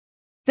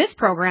This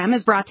program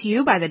is brought to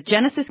you by the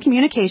Genesis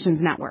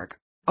Communications Network,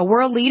 a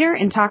world leader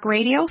in talk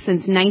radio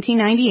since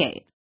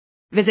 1998.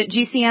 Visit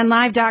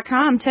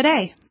GCNlive.com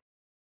today.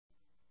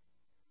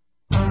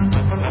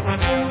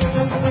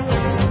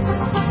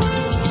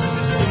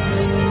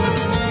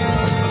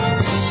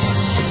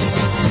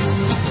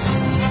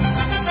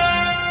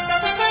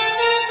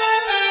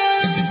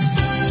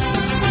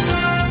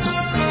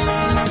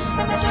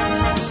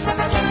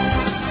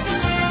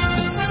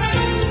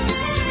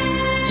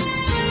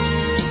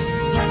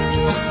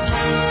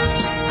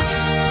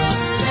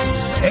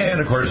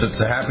 Of course,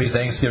 it's a happy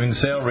Thanksgiving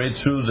sale right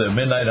through the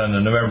midnight on the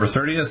November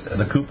 30th.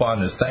 The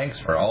coupon is thanks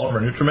for all of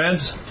our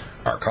NutriMeds,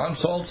 our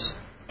consults,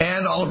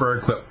 and all of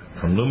our equipment,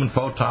 from Lumen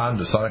Photon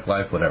to Sonic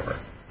Life, whatever.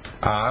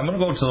 I'm going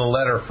to go to the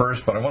letter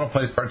first, but I want to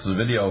place parts of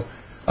the video.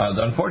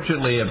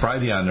 Unfortunately, at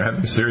Brighteon, they're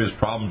having serious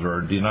problems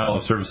or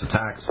denial of service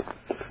attacks.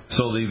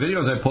 So the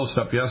videos I posted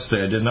up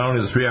yesterday, I did not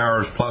only the 3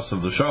 hours plus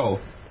of the show,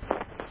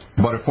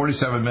 but a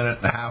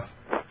 47-minute-and-a-half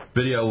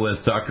video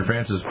with Dr.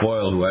 Francis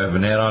Boyle, who I have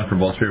been on for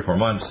about 3 or 4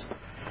 months.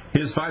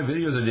 His 5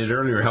 videos I did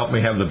earlier helped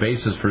me have the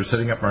basis for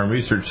setting up my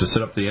research to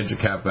set up the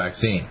EduCap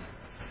vaccine.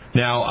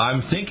 Now,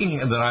 I'm thinking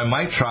that I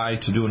might try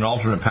to do an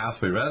alternate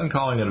pathway rather than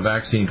calling it a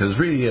vaccine, because it's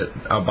really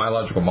a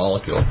biological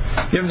molecule.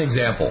 Give an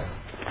example.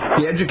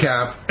 The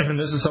EduCap, and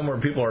this is somewhere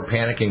people are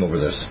panicking over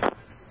this.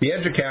 The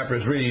EduCap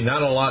is really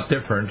not a lot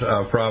different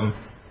from,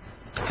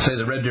 say,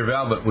 the Red Deer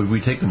Velvet.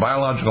 We take the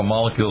biological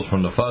molecules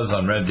from the fuzz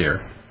on Red Deer.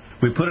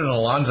 We put it in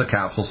a Lonza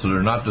capsule so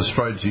they're not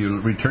destroyed, so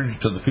you return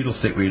to the fetal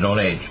state where you don't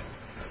age.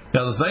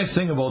 Now, the nice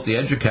thing about the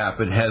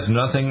EduCap, it has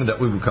nothing that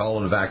we would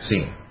call it a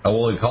vaccine.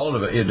 Well, we call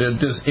it it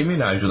just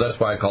immunizes you. That's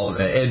why I call it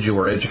an edu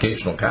or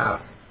educational cap.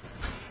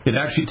 It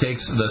actually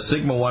takes the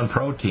sigma-1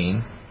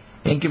 protein,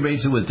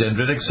 incubates it with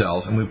dendritic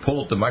cells, and we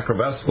pull out the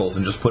microvesicles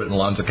and just put it in a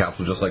Lonza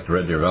capsule just like the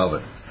Red Deer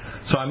Velvet.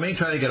 So I may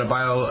try to get a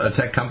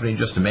biotech company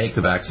just to make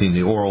the vaccine,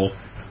 the oral,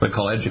 what we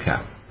call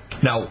EduCap.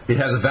 Now, it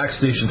has a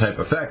vaccination-type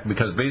effect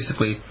because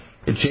basically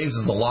it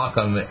changes the lock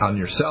on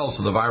your cells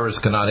so the virus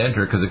cannot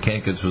enter because it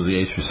can't get through the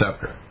ACE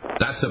receptor.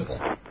 That simple.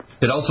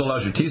 It also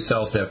allows your T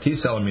cells to have T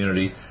cell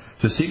immunity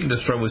to seek and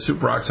destroy with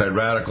superoxide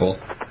radical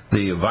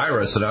the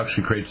virus that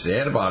actually creates the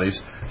antibodies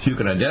so you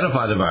can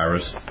identify the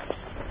virus.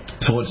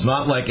 So it's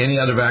not like any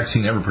other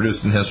vaccine ever produced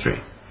in history.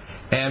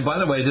 And by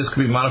the way, this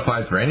can be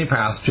modified for any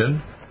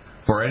pathogen,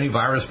 for any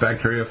virus,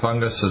 bacteria,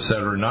 fungus,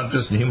 etc., not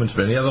just in humans,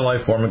 but any other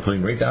life form,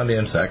 including right down to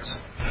insects.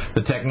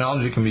 The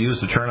technology can be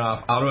used to turn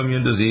off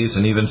autoimmune disease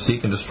and even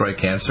seek and destroy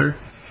cancer,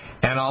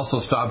 and also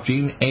stop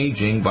gene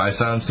aging by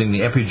silencing the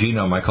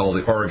epigenome, I call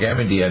the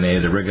origami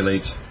DNA, that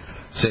regulates,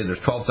 say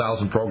there's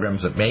 12,000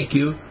 programs that make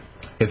you.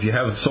 If you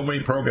have so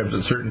many programs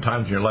at certain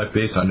times in your life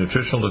based on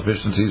nutritional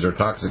deficiencies or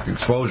toxic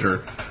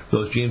exposure,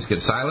 those genes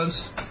get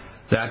silenced.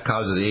 That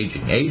causes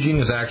aging. Aging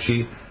is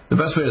actually, the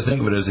best way to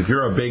think of it is if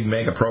you're a big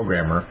mega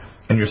programmer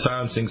and you're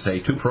silencing, say,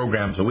 2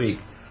 programs a week,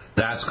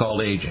 that's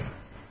called aging.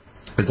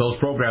 If those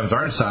programs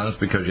aren't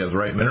silenced because you have the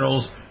right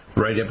minerals,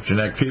 the right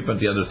epigenetic treatment,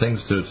 the other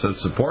things to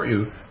support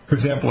you, for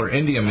example, our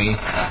India Me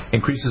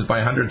increases by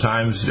 100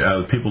 times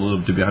people who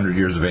live to be 100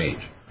 years of age.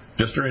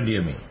 Just our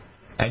India Me.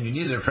 And you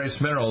need their trace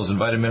minerals and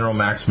Vitamineral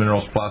Max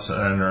Minerals Plus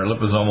and our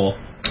liposomal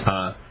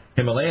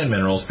Himalayan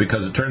minerals,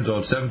 because it turns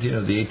out 17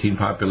 of the 18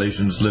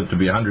 populations live to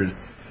be 100.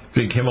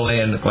 Drink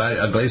Himalayan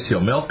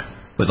glacial milk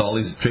with all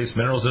these trace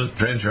minerals in it,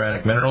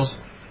 transuranic minerals.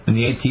 And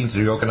the 18th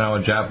are the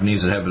Okinawa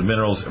Japanese that have the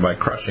minerals by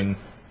crushing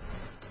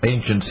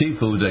ancient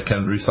seafood that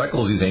can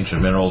recycle these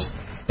ancient minerals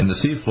in the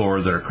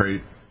seafloor that are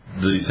create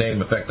the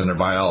same effect on their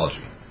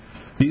biology.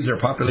 These are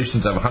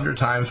populations of 100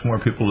 times more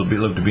people to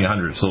live to be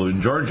 100. So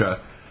in Georgia,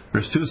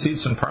 there's 2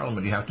 seats in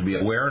Parliament. You have to be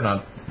aware,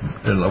 not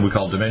we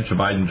call dementia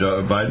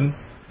Joe Biden,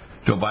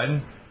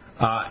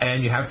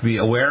 and you have to be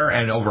aware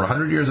and over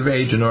 100 years of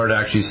age in order to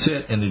actually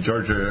sit in the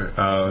Georgia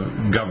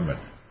government.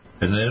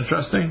 Isn't it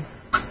interesting?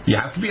 You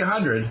have to be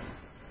 100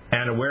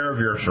 and aware of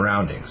your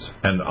surroundings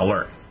and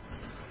alert.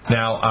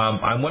 Now,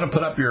 I'm going to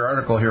put up your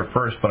article here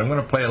first, but I'm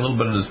going to play a little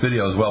bit of this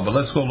video as well. But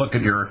let's go look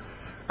at your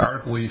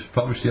article we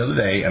published the other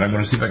day, and I'm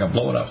going to see if I can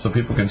blow it up so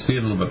people can see it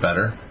a little bit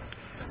better.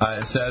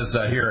 It says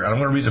here, and I'm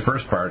going to read the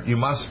first part, you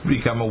must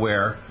become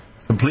aware,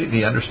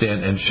 completely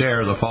understand, and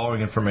share the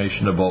following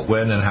information about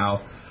when and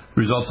how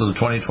the results of the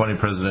 2020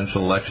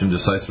 presidential election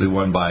decisively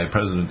won by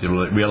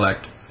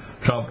President-elect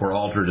Trump were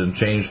altered and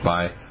changed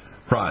by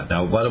fraud.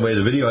 Now, by the way,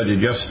 the video I did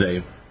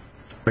yesterday,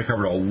 we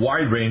covered a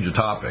wide range of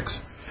topics,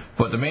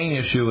 but the main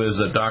issue is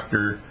that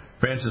Dr.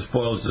 Francis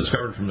Boyle has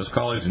discovered from his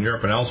colleagues in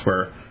Europe and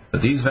elsewhere that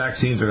these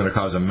vaccines are going to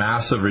cause a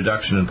massive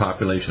reduction in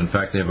population. In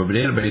fact, they have a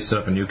database set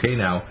up in the UK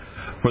now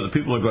for the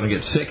people who are going to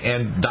get sick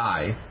and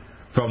die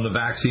from the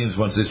vaccines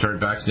once they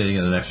start vaccinating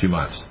in the next few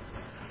months.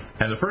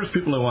 And the first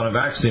people who want to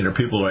vaccinate are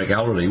people like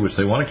elderly, which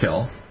they want to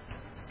kill,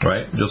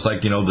 right? Just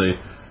like, the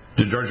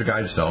Georgia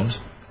Guidestones.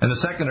 And the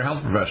second are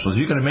health professionals.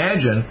 You can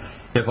imagine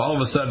if all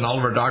of a sudden all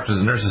of our doctors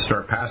and nurses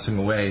start passing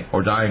away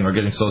or dying or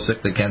getting so sick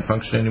they can't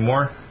function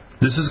anymore,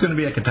 this is going to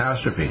be a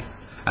catastrophe.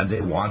 And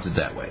they want it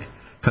that way.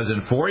 Because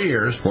in 4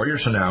 years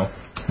from now,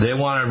 they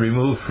want to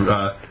remove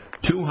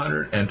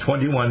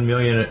 221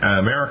 million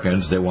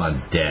Americans they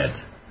want dead.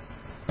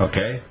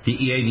 Okay?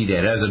 DEAD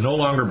dead. As in no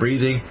longer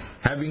breathing,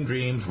 having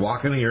dreams,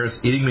 walking the earth,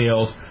 eating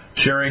meals,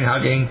 sharing,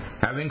 hugging,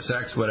 having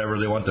sex, whatever.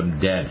 They want them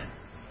dead.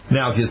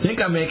 Now, if you think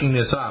I'm making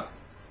this up,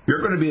 you're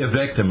going to be a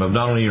victim of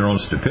not only your own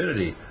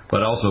stupidity,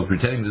 but also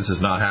pretending this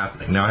is not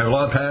happening. Now, I have a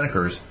lot of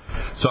panickers,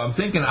 so I'm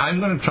thinking I'm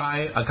going to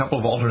try a couple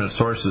of alternate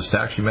sources to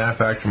actually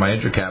manufacture my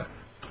EduCap,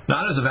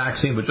 not as a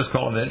vaccine, but just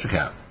call it an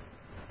EduCap.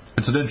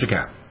 It's an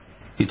EduCap.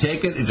 You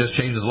take it, it just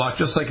changes the lock,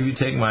 just like if you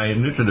take my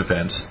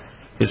NutriDefense.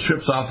 It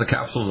strips off the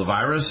capsule of the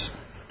virus.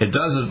 It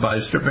does it by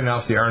stripping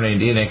off the RNA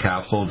and DNA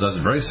capsule. It does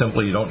it very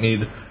simply. You don't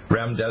need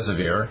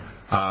remdesivir,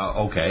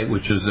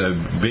 which is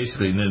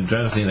basically an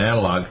adenosine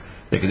analog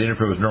that can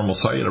interfere with normal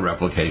cellular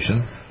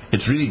replication.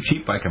 It's really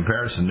cheap by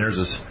comparison. There's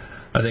this,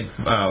 I think,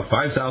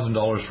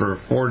 $5,000 for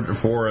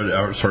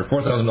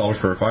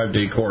 $4,000 for a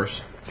 5-day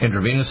course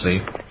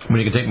intravenously when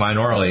you can take mine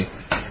orally.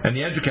 And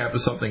the EduCap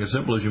is something as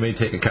simple as you may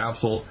take a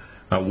capsule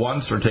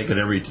once or take it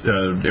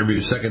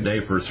every second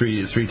day for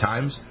three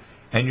times,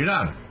 and you're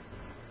done.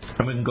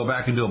 And we can go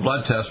back and do a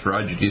blood test for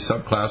IgG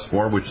subclass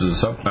 4, which is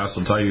a subclass that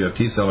will tell you have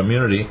T-cell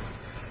immunity,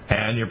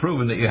 and you're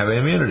proving that you have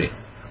immunity.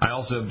 I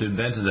also have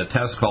invented a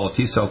test called a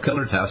T-cell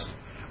killer test,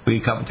 where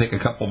you take a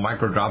couple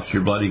micro drops of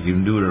your blood. You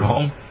can do it at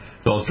home.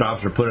 Those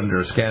drops are put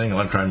under a scanning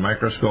electron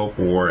microscope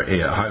or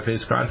a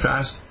high-phase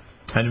contrast,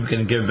 and we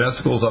can give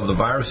vesicles of the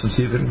virus and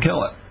see if it can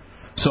kill it.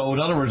 So, in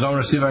other words, I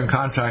want to see if I can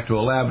contract to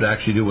a lab to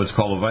actually do what's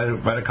called a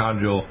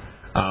mitochondrial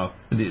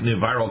the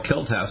viral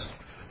kill test.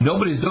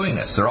 Nobody's doing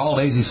this. They're all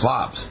lazy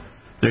slobs.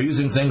 They're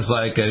using things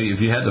like if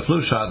you had the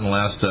flu shot in the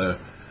last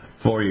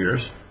 4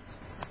 years,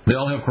 they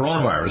all have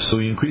coronavirus, so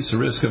you increase the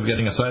risk of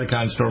getting a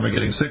cytokine storm and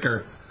getting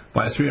sicker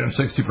by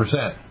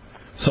 360%.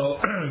 So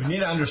you need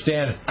to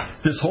understand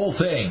this whole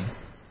thing,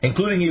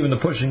 including even the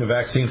pushing of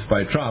vaccines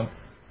by Trump,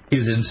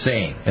 is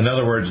insane. In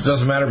other words, it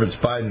doesn't matter if it's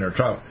Biden or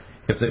Trump.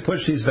 If they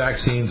push these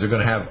vaccines, they're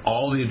going to have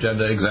all the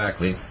agenda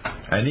exactly.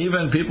 And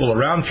even people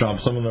around Trump,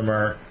 some of them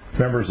are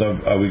members of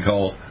we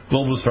call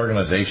globalist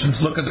organizations.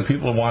 Look at the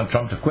people who want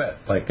Trump to quit,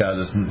 like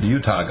this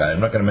Utah guy. I'm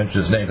not going to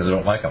mention his name because I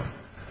don't like him.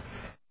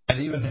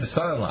 And even his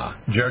son-in-law,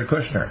 Jared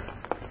Kushner.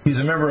 He's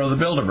a member of the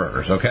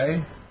Bilderbergers,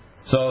 okay?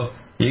 So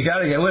you got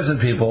to get with it,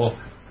 people.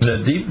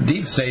 The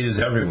deep state is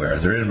everywhere.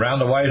 They're around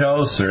the White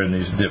House. They're in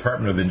the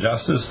Department of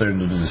Injustice. They're in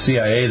the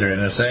CIA. They're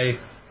NSA.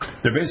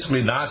 They're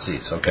basically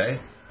Nazis, okay?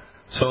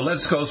 So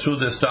let's go through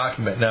this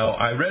document. Now,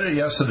 I read it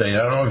yesterday.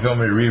 I don't know if you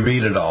want me to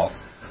reread it all.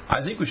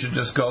 I think we should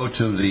just go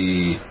to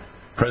the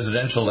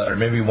presidential letter.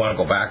 Maybe you want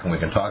to go back and we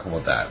can talk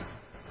about that.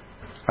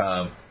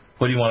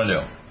 What do you want to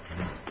do?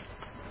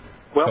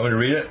 Well, want me to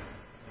read it?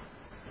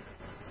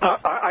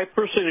 I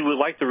personally would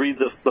like to read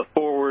the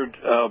forward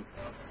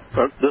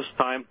this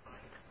time.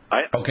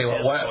 Okay,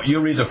 well,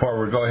 you read the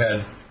forward. Go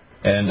ahead,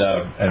 and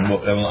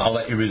I'll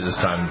let you read it this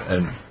time.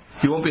 And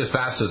you won't be as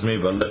fast as me,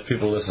 but let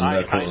people listen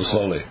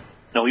slowly.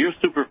 No, you're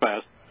super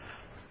fast.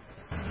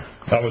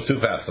 I was too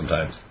fast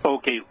sometimes.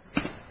 Okay.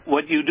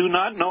 What you do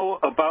not know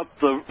about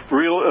the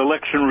real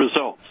election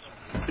results.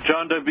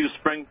 John W.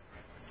 Spring,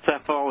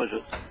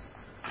 pathologist.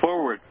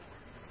 Forward.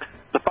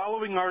 The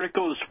following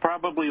article is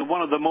probably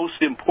one of the most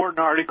important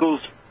articles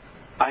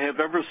I have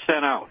ever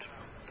sent out.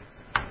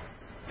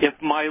 If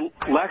my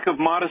lack of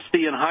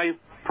modesty and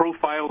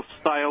high-profile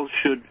style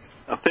should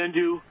offend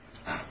you,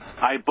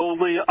 I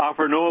boldly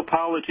offer no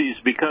apologies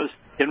because,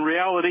 in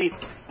reality,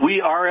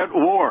 we are at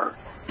war,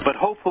 but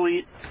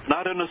hopefully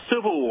not in a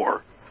civil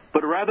war,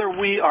 but rather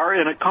we are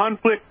in a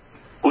conflict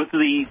with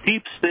the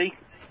deep state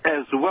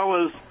as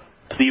well as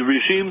the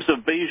regimes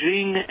of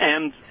Beijing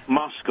and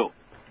Moscow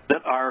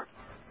that are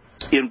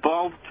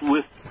involved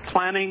with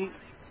planning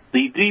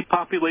the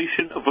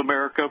depopulation of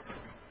America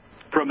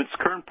from its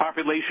current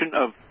population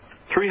of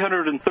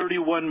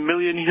 331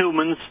 million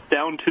humans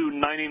down to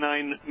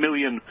 99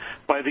 million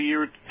by the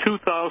year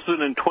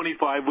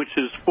 2025, which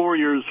is 4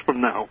 years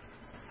from now,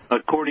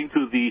 according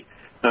to the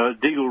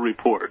Deagle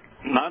report.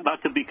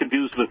 Not to be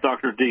confused with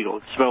Dr. Deagle.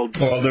 It's spelled...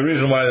 Well, the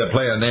reason why they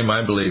play on name,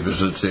 I believe, is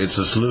it's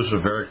a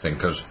Luciferic thing,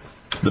 because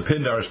the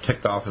Pindar is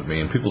ticked off at me,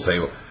 and people say,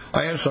 well,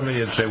 I had somebody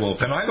that say, well,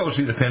 can I go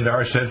see the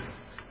Pindar? I said,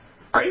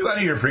 are you out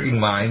of your freaking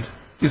mind?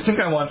 You think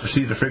I want to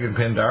see the freaking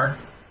Pindar?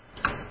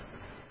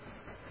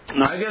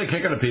 No. I get a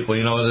kick out of people,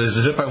 it's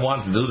as if I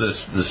want to do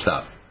this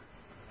stuff.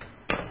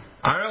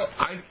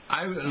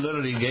 I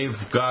literally gave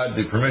God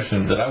the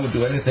permission that I would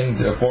do anything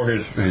for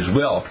His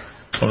will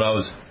when I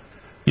was,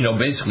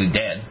 basically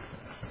dead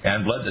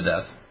and bled to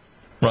death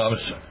when I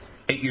was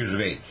 8 years of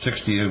age,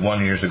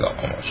 61 years ago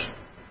almost.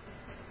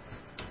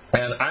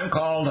 And I'm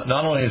called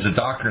not only as a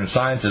doctor and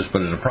scientist,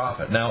 but as a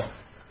prophet. Now,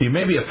 you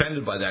may be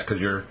offended by that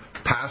because your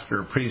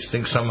pastor or priest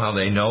thinks somehow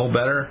they know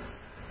better.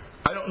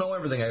 I don't know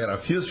everything. I got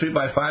a few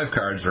 3x5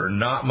 cards that are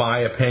not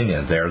my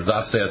opinion. They're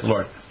thus saith the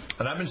Lord.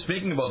 And I've been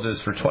speaking about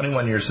this for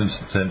 21 years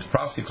since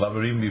Prophecy Club,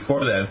 but even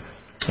before then,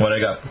 when I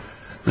got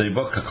the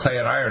book of Clay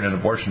and Iron and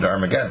Abortion to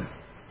Armageddon.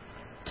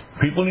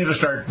 People need to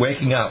start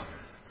waking up.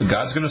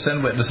 God's going to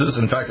send witnesses.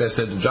 In fact, I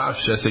said to Josh,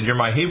 you're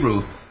my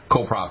Hebrew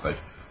co-prophet.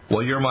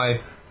 Well, you're my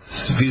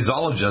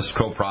physiologists,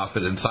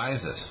 co-prophet, and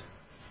scientists.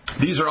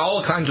 These are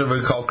all kinds of what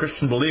we call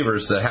Christian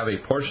believers that have a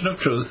portion of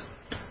truth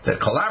that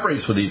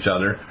collaborates with each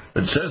other,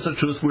 that says the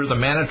truth. We're the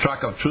manna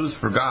truck of truth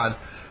for God.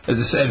 As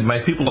I said, my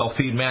people will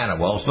feed manna.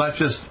 Well, it's not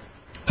just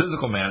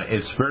physical manna,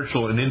 it's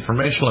spiritual and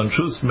informational and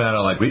truth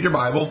manna, like read your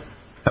Bible,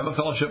 have a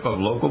fellowship of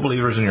local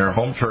believers in your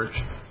home church.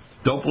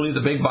 Don't believe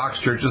the big box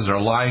churches that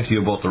are lying to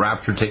you about the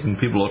rapture taking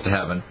people out to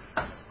heaven.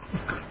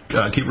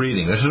 Keep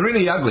reading. This is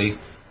really ugly,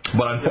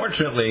 but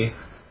unfortunately,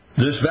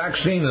 this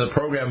vaccine and the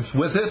programs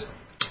with it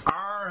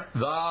are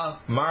the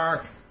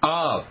mark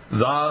of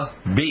the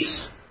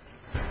beast.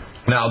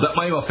 Now, that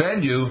might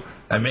offend you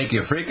and make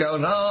you freak out.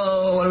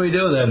 No, what do we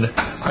do then?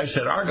 I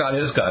said, our God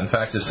is God. In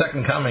fact, his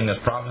second coming is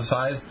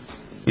prophesied.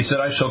 He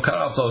said, I shall cut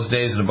off those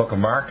days in the book of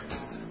Mark,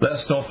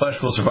 lest no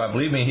flesh will survive.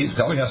 Believe me, he's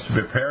telling us to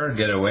prepare and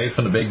get away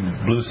from the big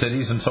blue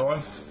cities and so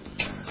on.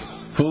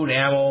 Food,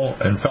 ammo,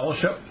 and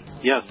fellowship.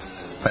 Yes.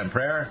 And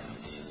prayer.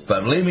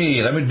 But believe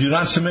me, do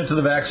not submit to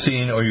the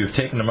vaccine or you've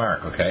taken the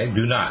mark, okay?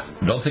 Do not.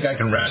 Don't think I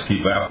can rescue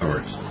you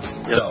afterwards.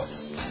 Yep. So,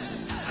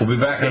 we'll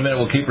be back in a minute.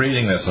 We'll keep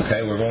reading this,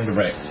 okay? We're going to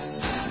break.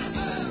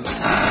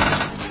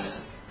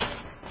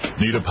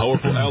 Need a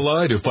powerful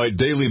ally to fight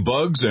daily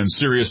bugs and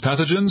serious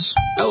pathogens?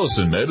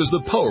 Allicin Med is the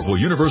powerful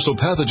universal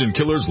pathogen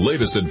killer's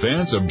latest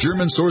advance of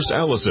German-sourced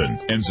allicin,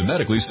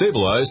 enzymatically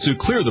stabilized to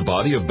clear the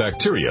body of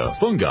bacteria,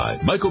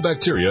 fungi,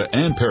 mycobacteria,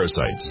 and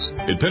parasites.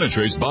 It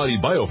penetrates body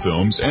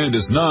biofilms and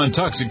is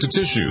non-toxic to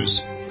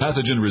tissues.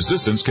 Pathogen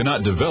resistance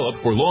cannot develop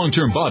for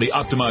long-term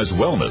body-optimized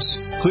wellness.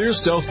 Clear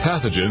stealth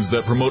pathogens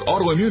that promote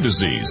autoimmune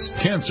disease,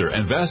 cancer,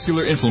 and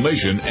vascular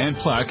inflammation and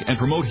plaque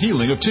and promote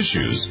healing of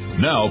tissues.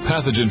 Now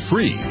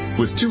pathogen-free.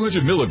 With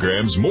 200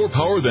 milligrams more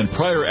power than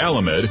prior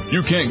Alamed,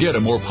 you can't get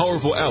a more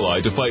powerful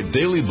ally to fight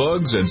daily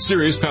bugs and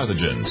serious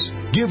pathogens.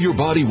 Give your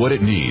body what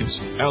it needs.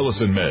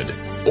 Allicin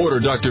Med.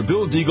 Order Dr.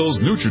 Bill Deagle's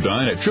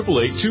Nutridyne at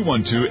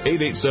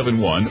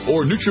 888-212-8871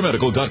 or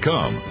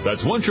NutriMedical.com.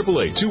 That's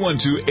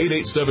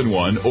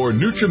 1-888-212-8871 or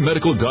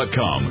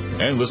NutriMedical.com.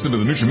 And listen to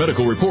the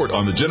NutriMedical Report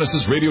on the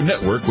Genesis Radio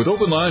Network with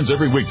open lines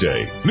every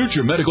weekday.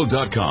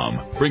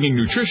 NutriMedical.com, bringing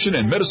nutrition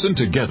and medicine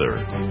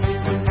together.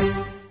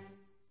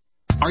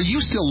 Are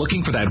you still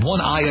looking for that one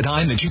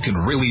iodine that you can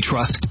really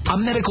trust? A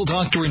medical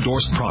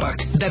doctor-endorsed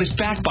product that is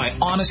backed by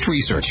honest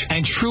research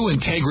and true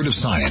integrative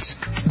science?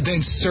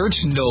 Then search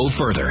no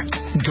further.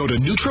 Go to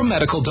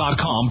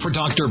NutriMedical.com for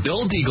Dr.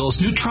 Bill Deagle's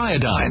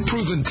Nutriodine,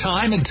 proven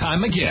time and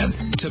time again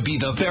to be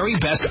the very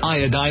best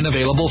iodine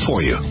available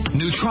for you.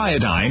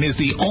 Nutriodine is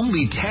the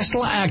only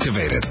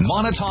Tesla-activated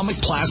monatomic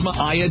plasma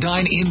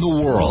iodine in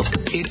the world.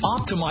 It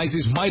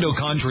optimizes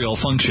mitochondrial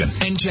function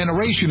and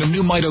generation of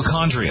new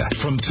mitochondria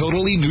from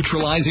totally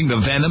neutralizing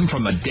the venom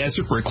from a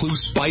desert recluse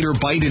spider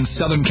bite in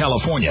Southern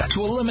California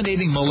to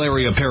eliminating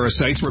malaria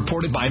parasites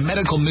reported by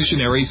medical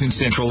missionaries in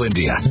central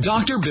India.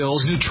 Dr.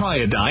 Bill's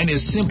Nutriodine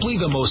is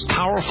simply the most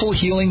powerful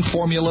healing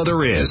formula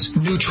there is.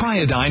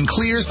 Nutriodine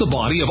clears the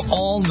body of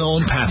all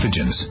known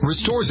pathogens,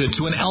 restores it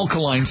to an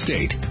alkaline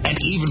state, and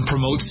even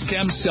promotes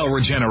stem cell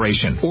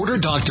regeneration. Order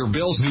Dr.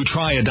 Bill's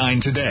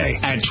Nutriodine today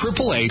at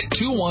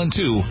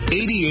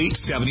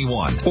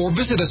 888-212-8871 or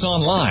visit us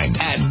online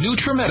at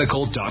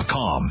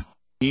NutriMedical.com.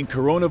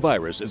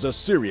 Coronavirus is a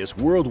serious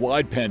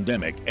worldwide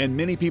pandemic, and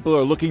many people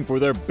are looking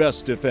for their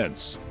best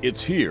defense. It's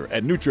here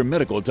at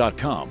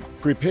NutriMedical.com.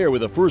 Prepare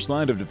with a first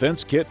line of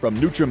defense kit from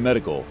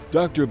NutriMedical.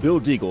 Dr. Bill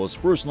Deagle's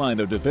first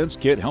line of defense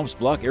kit helps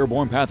block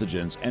airborne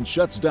pathogens and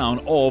shuts down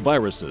all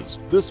viruses.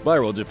 This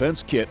viral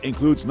defense kit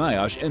includes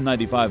NIOSH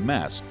N95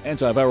 mask,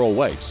 antiviral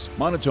wipes,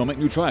 monatomic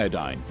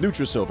Nutriodine,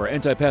 Nutrisilver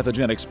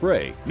antipathogenic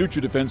spray,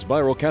 NutriDefense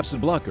viral capsid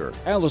blocker,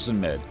 Allicin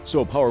Med,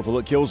 so powerful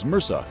it kills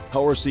MRSA,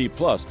 Power C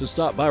Plus to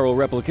stop viral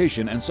replication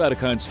and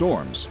cytokine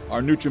storms.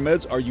 Our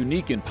NutriMeds are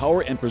unique in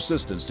power and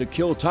persistence to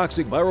kill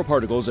toxic viral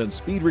particles and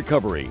speed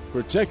recovery.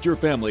 Protect your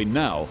family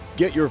now.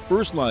 Get your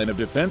first line of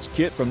defense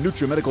kit from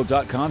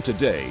NutriMedical.com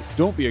today.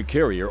 Don't be a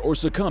carrier or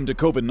succumb to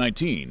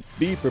COVID-19.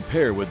 Be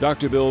prepared with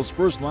Dr. Bill's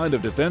first line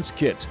of defense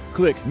kit.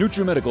 Click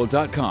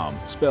NutriMedical.com,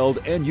 spelled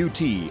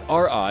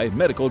N-U-T-R-I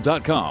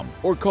Medical.com,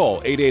 or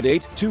call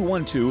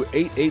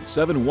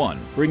 888-212-8871,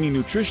 bringing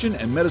nutrition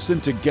and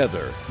medicine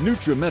together.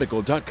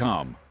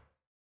 NutriMedical.com.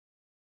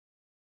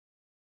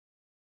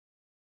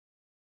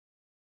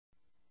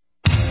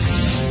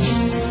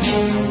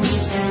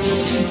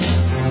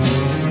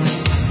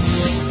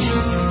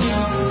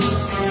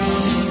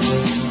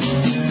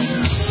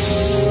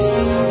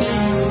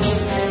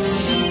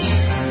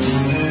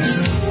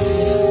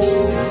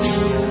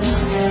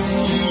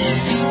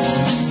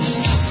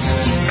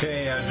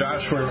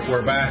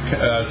 We're back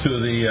to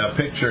the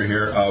picture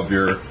here of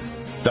your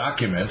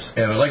documents,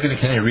 and I'd like to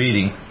continue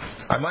reading.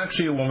 I'm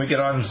actually, when we get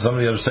on to some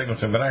of the other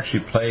segments, I'm going to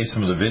actually play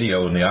some of the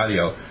video and the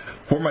audio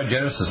for my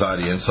Genesis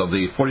audience of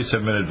the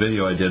 47-minute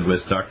video I did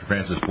with Dr.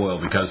 Francis Boyle,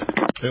 because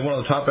he's one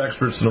of the top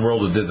experts in the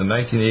world that did the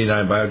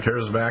 1989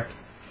 Bioterrorism Act,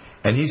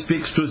 and he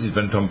speaks truth. He's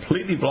been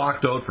completely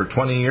blocked out for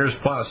 20 years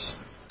plus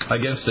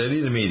against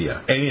any of the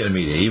media,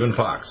 even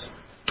Fox.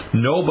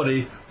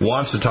 Nobody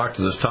wants to talk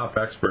to this top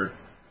expert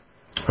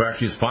who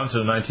actually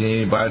sponsored the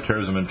 1980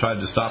 bioterrorism and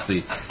tried to stop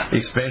the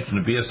expansion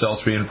of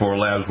BSL 3 and 4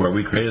 labs, where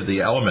we created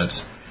the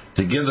elements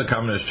to give the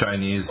communist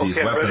Chinese these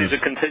weapons. Okay, ready to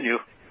continue.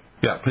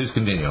 Yeah, please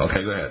continue.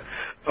 Okay, go ahead.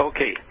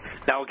 Okay.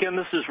 Now, again,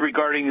 this is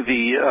regarding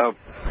the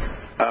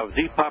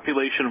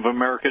depopulation of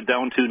America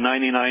down to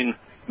 99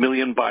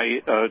 million by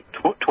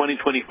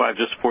 2025,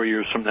 just 4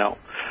 years from now.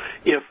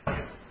 If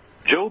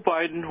Joe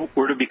Biden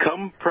were to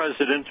become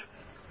president,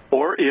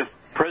 or if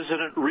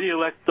President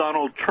re-elect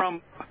Donald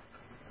Trump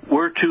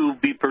were to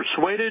be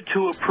persuaded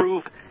to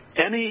approve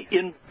any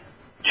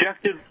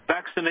injected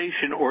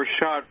vaccination or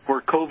shot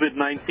for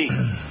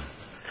COVID-19,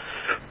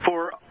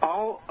 for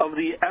all of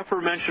the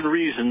aforementioned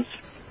reasons,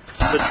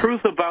 the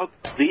truth about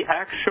the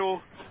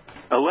actual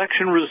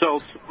election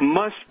results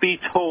must be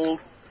told,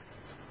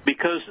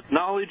 because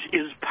knowledge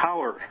is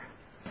power.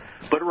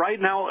 But right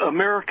now,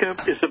 America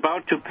is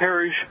about to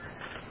perish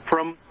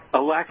from a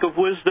lack of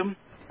wisdom,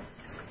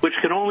 which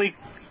can only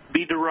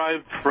be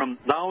derived from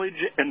knowledge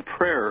and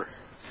prayer,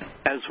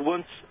 as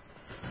once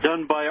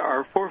done by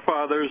our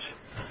forefathers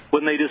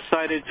when they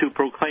decided to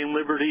proclaim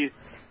liberty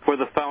for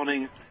the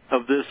founding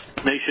of this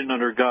nation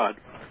under God.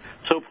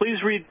 So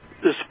please read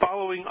this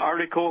following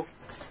article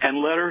and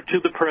letter to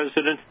the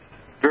President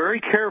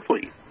very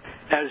carefully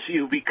as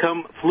you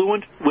become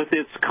fluent with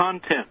its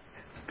content,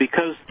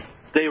 because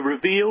they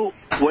reveal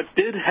what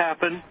did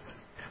happen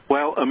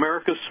while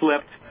America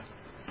slept,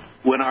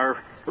 when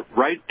our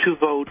right to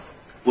vote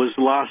was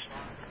lost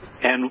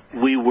and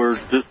we were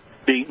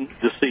being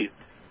deceived.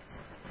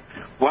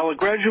 While a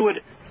graduate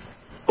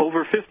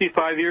over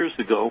 55 years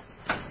ago,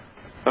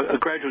 a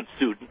graduate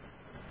student,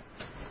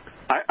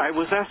 I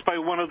was asked by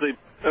one of the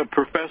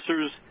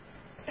professors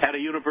at a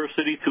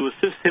university to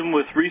assist him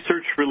with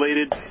research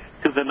related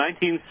to the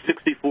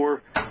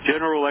 1964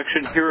 general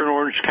election here in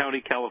Orange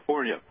County,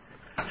 California.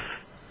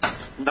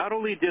 Not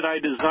only did I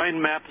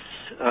design maps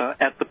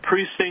at the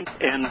precinct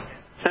and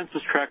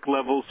census tract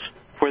levels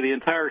for the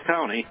entire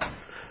county,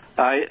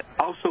 I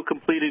also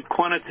completed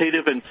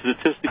quantitative and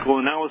statistical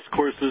analysis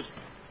courses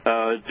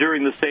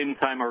during the same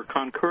time or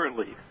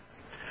concurrently.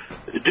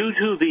 Due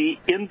to the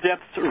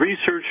in-depth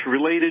research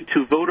related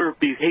to voter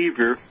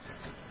behavior,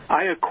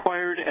 I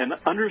acquired an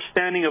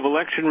understanding of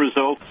election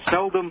results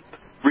seldom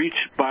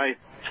reached by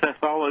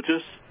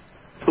pathologists,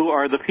 who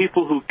are the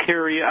people who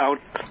carry out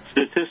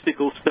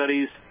statistical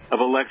studies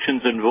of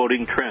elections and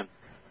voting trends.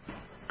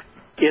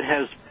 It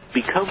has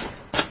become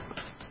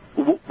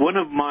one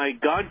of my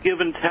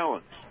God-given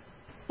talents,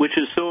 which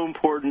is so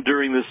important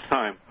during this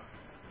time.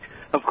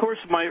 Of course,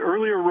 my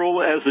earlier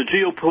role as a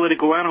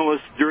geopolitical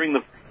analyst during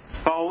the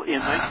fall in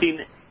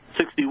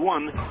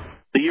 1961,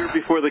 the year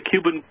before the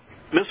Cuban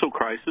Missile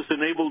Crisis,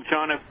 enabled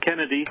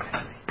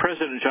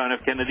President John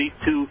F. Kennedy,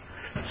 to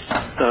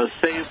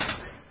save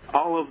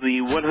all of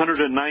the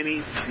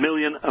 190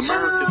 million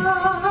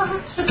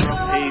Americans from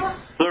a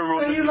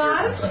thermonuclear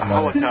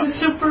holocaust. This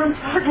is super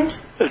important.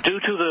 Due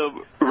to the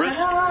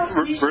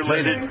risk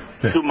related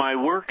to my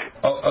work,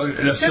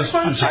 just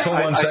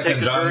hold 1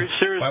 second, John.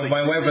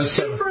 My wife is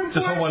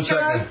just hold 1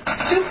 second.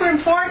 Super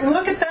important.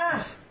 Look at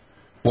that.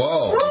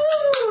 Whoa. Woo!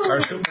 Our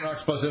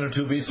Supernox Plus Inner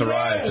 2 Beats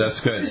arrived. That's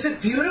good. Is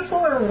it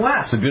beautiful or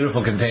what? It's a beautiful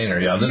container,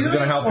 yeah. This is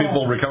going to help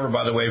people recover,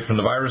 by the way, from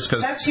the virus.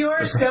 Cause that's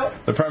yours, Bill.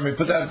 Put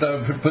that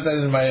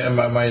in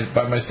by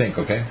my sink,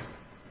 okay?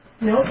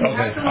 No.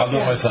 Okay, I'll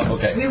do it myself,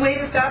 okay. We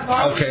waited that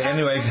long. Okay,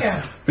 anyway.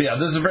 But yeah,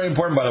 this is very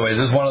important, by the way.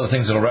 This is one of the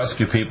things that will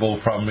rescue people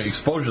from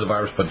exposure to the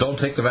virus, but don't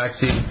take the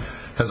vaccine,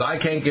 because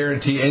I can't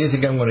guarantee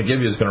anything I'm going to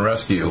give you is going to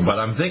rescue you. But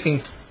I'm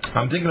thinking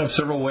of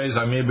several ways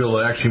I may be able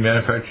to actually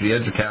manufacture the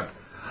EduCap.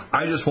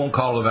 I just won't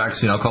call it a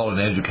vaccine. I'll call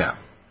it an EduCap.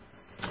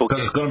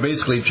 Because it's going to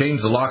basically change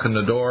the lock on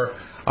the door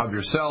of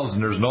your cells,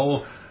 and there's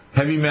no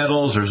heavy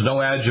metals, there's no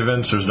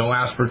adjuvants, there's no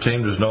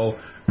aspartame, there's no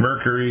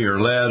mercury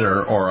or lead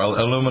or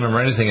aluminum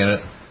or anything in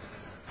it,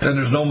 and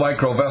there's no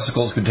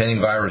microvesicles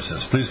containing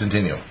viruses. Please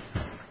continue.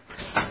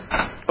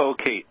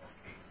 Okay.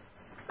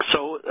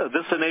 So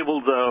this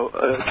enabled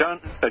John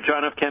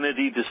F.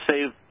 Kennedy to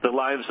save the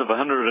lives of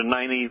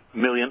 190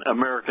 million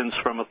Americans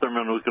from a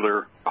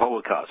thermonuclear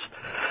holocaust.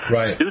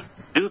 Right.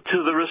 Due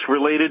to the risk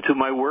related to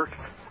my work,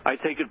 I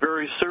take it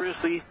very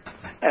seriously,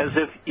 as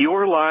if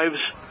your lives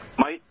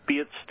might be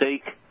at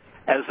stake,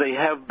 as they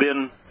have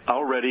been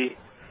already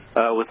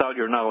without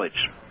your knowledge.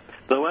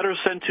 The letter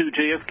sent to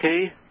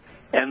JFK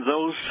and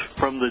those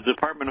from the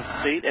Department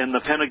of State and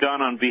the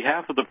Pentagon on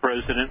behalf of the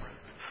President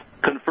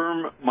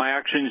confirm my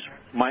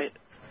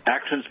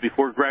actions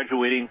before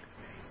graduating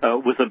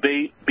with a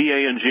BA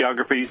in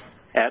Geography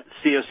at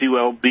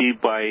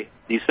CSULB by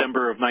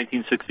December of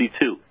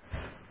 1962.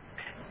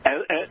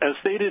 As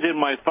stated in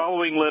my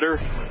following letter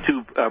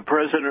to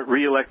President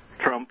re-elect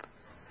Trump,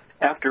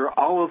 after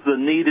all of the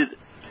needed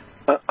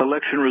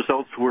election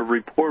results were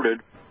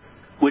reported,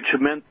 which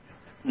meant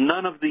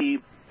none of the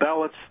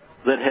ballots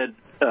that had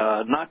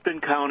not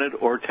been counted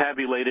or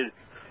tabulated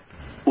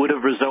would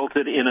have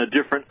resulted in a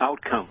different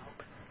outcome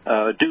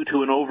due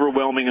to an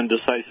overwhelming and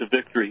decisive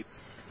victory.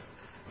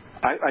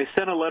 I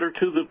sent a letter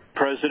to the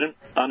President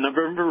on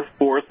November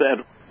 4th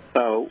at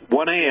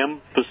 1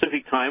 a.m.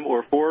 Pacific time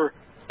or 4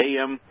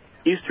 a.m.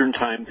 Eastern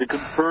time to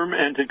confirm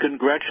and to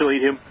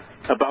congratulate him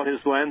about his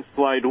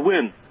landslide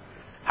win.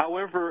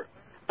 However,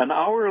 an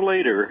hour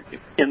later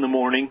in the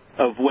morning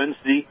of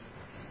Wednesday,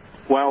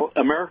 while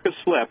America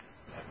slept,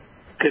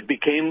 it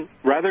became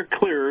rather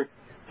clear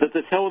that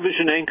the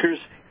television anchors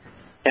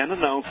and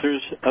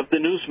announcers of the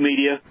news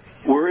media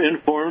were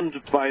informed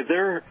by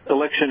their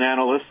election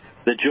analysts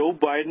that Joe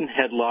Biden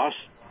had lost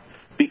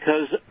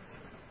because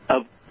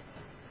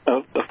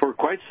for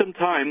quite some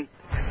time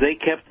they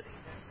kept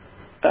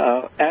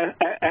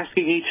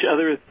asking each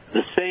other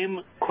the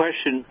same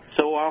question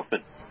so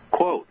often,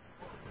 quote,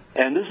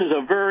 and this is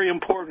a very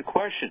important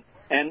question,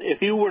 and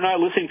if you were not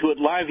listening to it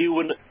live, you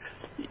wouldn't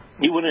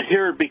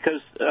hear it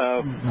because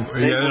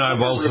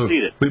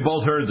we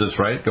both heard this,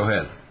 right? Go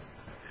ahead.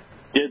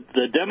 Did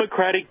the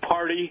Democratic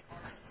Party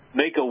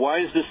make a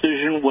wise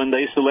decision when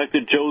they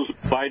selected Joe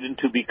Biden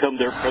to become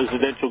their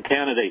presidential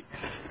candidate?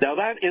 Now,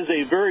 that is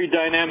a very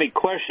dynamic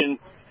question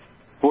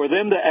for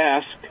them to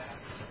ask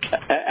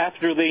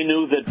after they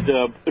knew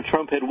that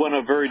Trump had won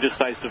a very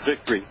decisive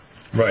victory.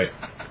 Right.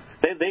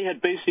 They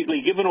had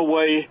basically given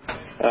away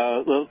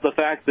the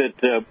fact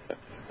that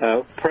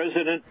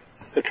President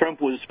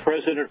Trump was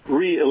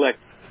re-elect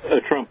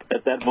Trump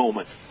at that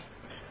moment.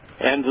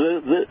 And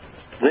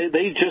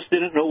they just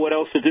didn't know what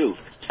else to do.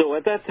 So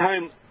at that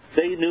time,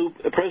 they knew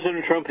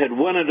President Trump had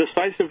won a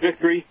decisive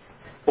victory,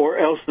 or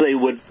else they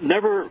would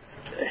never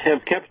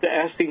have kept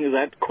asking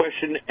that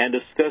question and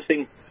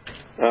discussing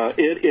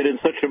it in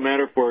such a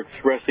manner for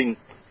expressing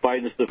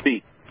Biden's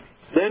defeat.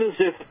 Then, as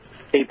if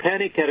a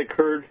panic had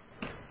occurred,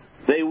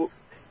 they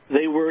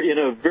were in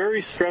a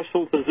very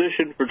stressful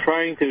position for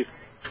trying to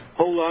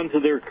hold on to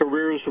their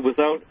careers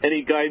without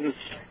any guidance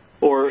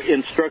or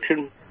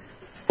instruction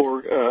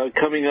for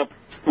coming up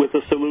with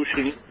a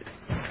solution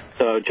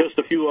just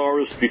a few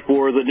hours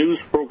before the news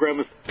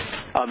programs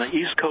on the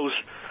East Coast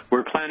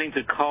were planning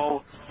to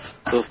call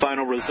the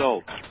final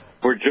results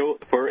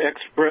for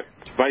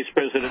ex-Vice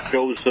President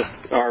Joseph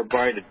R.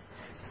 Biden.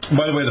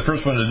 By the way, the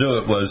first one to do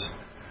it was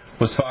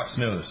Fox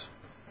News.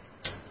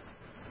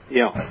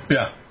 Yeah.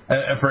 Yeah.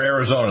 And for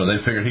Arizona, they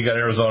figured he got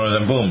Arizona,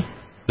 then boom,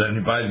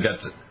 then Biden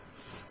gets it,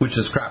 which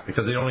is crap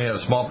because they only had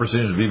a small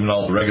percentage of even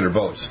all the regular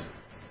votes.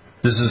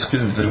 This is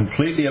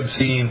completely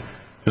obscene.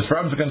 As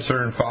far as I'm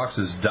concerned, Fox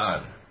is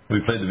done. We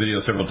played the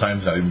video several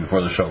times now, even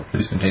before the show.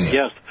 Please continue.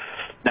 Yes.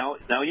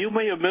 Now you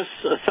may have missed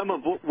some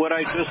of what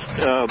I just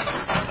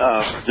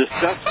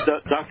discussed,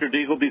 Dr.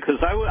 Deagle, because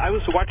I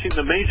was watching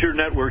the major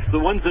networks, the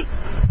ones that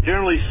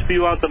generally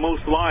spew out the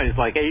most lies,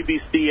 like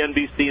ABC,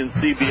 NBC, and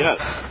CBS.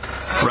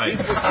 Right.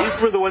 These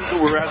were the ones that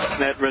were asking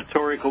that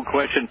rhetorical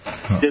question,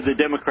 did the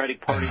Democratic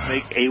Party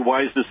make a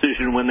wise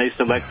decision when they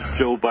selected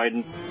Joe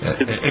Biden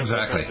to be the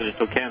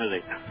presidential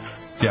candidate?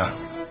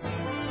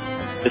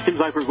 Yeah. It seems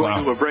like we're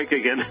going to a break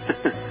again.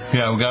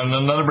 Yeah, we got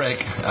another break.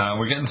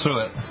 We're getting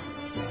through it.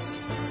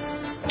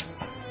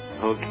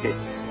 Okay.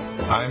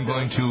 I'm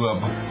going to,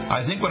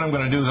 I think what I'm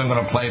going to do is I'm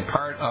going to play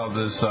part of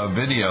this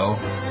video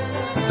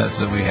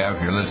that we have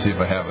here. Let's see if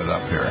I have it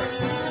up here.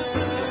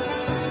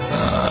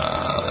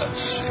 Let's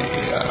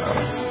see.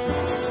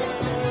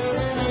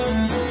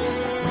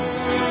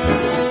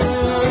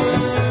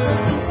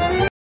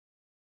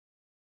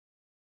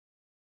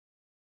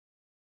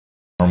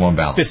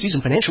 Fifth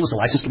Season Financial is a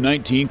licensed.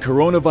 COVID-19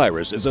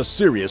 coronavirus is a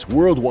serious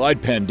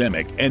worldwide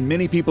pandemic, and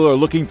many people are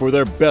looking for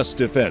their best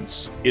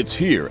defense. It's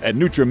here at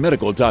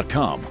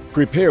NutriMedical.com.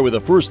 Prepare with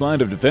a first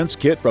line of defense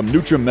kit from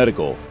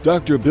NutriMedical.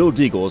 Dr. Bill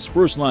Deagle's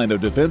first line of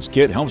defense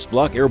kit helps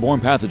block airborne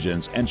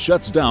pathogens and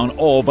shuts down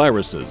all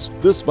viruses.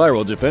 This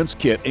viral defense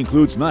kit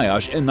includes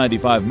NIOSH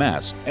N95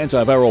 masks,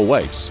 antiviral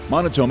wipes,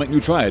 monatomic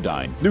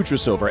Nutriodine,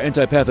 Nutrisilver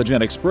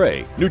antipathogenic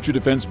spray,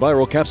 NutriDefense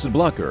viral capsid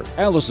blocker,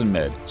 Allison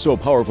Med, so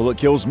powerful it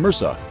kills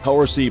MRSA,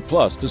 Power C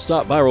Plus to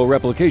stop viral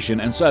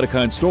replication and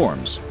cytokine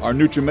storms. Our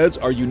NutriMeds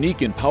are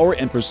unique in power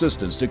and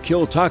persistence to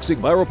kill toxic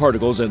viral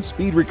particles and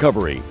speed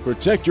recovery.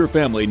 Protect your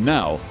family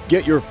now.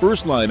 Get your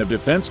first line of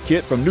defense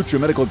kit from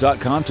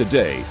NutriMedical.com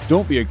today.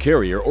 Don't be a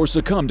carrier or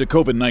succumb to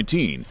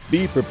COVID-19.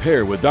 Be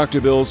prepared with Dr.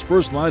 Bill's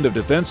first line of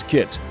defense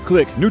kit.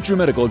 Click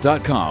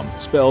NutriMedical.com,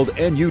 spelled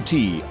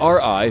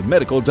N-U-T-R-I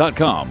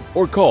medical.com,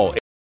 or call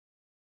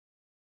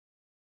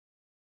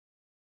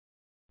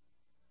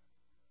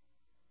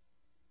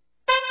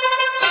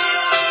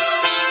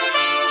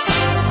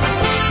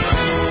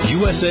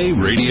USA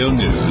Radio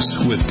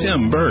News with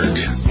Tim Berg.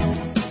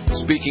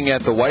 Speaking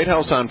at the White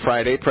House on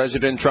Friday,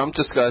 President Trump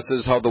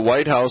discusses how the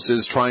White House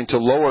is trying to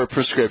lower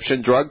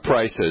prescription drug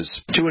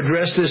prices. To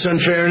address this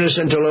unfairness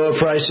and to lower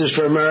prices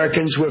for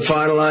Americans, we're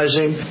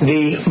finalizing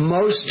the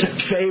Most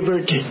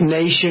Favored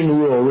Nation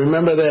rule.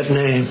 Remember that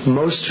name,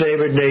 Most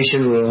Favored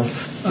Nation rule.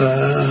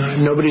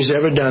 Nobody's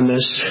ever done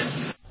this.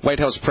 White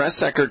House Press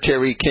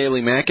Secretary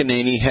Kayleigh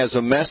McEnany has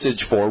a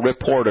message for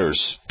reporters.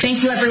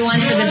 Thank you,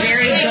 everyone, for the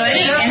very good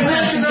and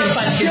substantive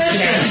questions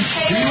today.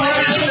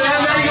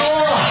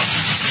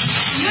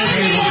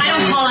 I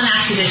don't call an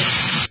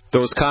activist.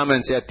 Those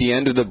comments at the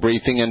end of the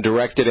briefing and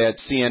directed at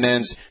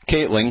CNN's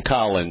Caitlin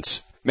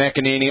Collins.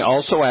 McEnany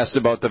also asked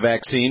about the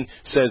vaccine,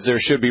 says there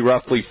should be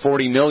roughly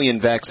 40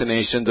 million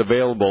vaccinations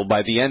available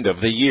by the end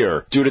of the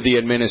year due to the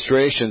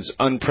administration's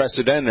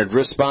unprecedented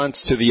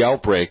response to the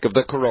outbreak of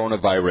the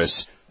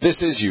coronavirus.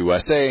 This is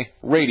USA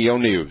Radio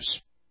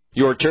News.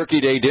 Your Turkey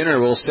Day dinner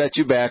will set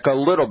you back a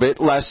little bit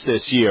less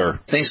this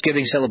year.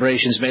 Thanksgiving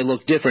celebrations may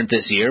look different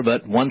this year,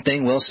 but one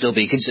thing will still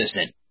be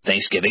consistent.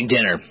 Thanksgiving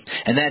dinner.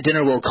 And that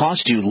dinner will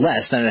cost you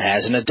less than it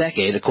has in a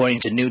decade,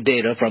 according to new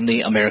data from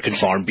the American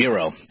Farm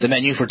Bureau. The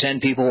menu for 10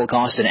 people will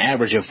cost an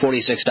average of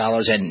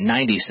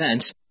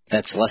 $46.90.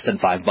 That's less than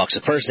 $5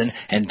 a person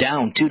and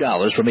down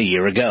 $2 from a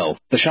year ago.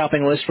 The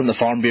shopping list from the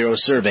Farm Bureau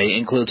survey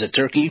includes a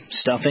turkey,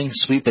 stuffing,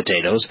 sweet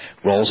potatoes,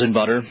 rolls and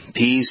butter,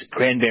 peas,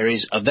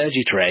 cranberries, a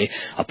veggie tray,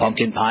 a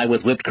pumpkin pie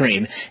with whipped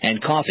cream,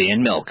 and coffee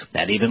and milk.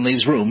 That even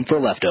leaves room for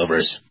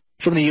leftovers.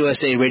 From the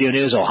USA Radio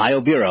News Ohio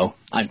Bureau,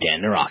 I'm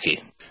Dan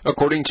Naraki.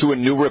 According to a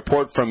new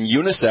report from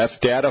UNICEF,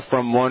 data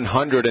from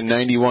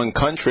 191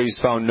 countries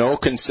found no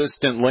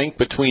consistent link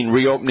between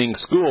reopening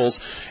schools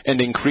and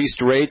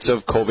increased rates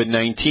of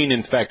COVID-19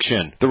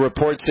 infection. The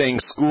report saying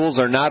schools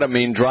are not a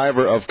main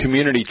driver of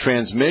community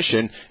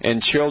transmission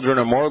and children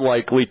are more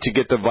likely to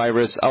get the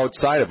virus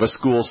outside of a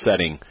school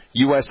setting.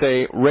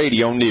 USA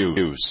Radio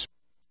News.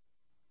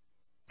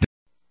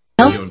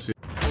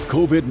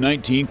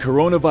 COVID-19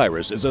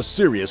 coronavirus is a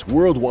serious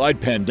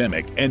worldwide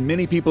pandemic, and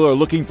many people are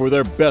looking for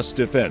their best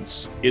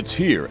defense. It's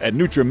here at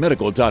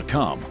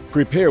NutriMedical.com.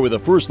 Prepare with a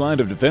first line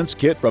of defense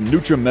kit from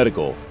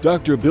NutriMedical.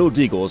 Dr. Bill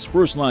Deagle's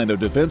first line of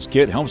defense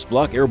kit helps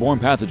block airborne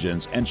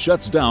pathogens and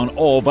shuts down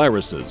all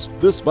viruses.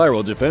 This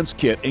viral defense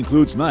kit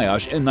includes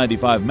NIOSH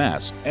N95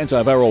 mask,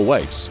 antiviral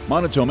wipes,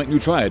 monatomic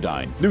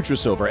Nutriodine,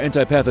 Nutrisilver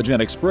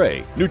antipathogenic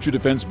spray,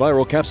 NutriDefense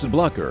viral capsid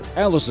blocker,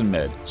 Allison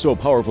Med, so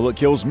powerful it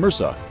kills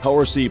MRSA,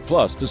 Power C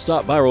Plus to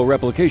stop viral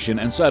replication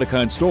and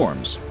cytokine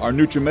storms. Our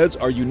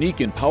NutriMeds are unique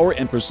in power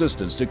and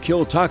persistence to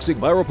kill toxic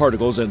viral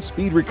particles and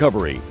speed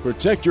recovery.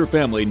 Protect your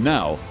family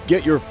now.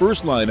 Get your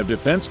first line of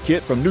defense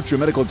kit from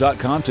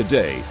NutriMedical.com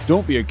today.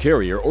 Don't be a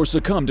carrier or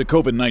succumb to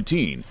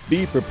COVID-19.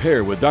 Be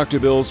prepared with Dr.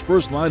 Bill's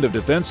first line of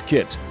defense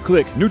kit.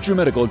 Click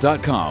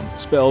NutriMedical.com,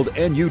 spelled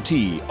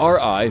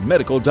N-U-T-R-I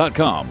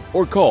medical.com,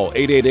 or call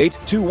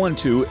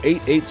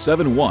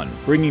 888-212-8871,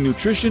 bringing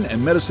nutrition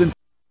and medicine.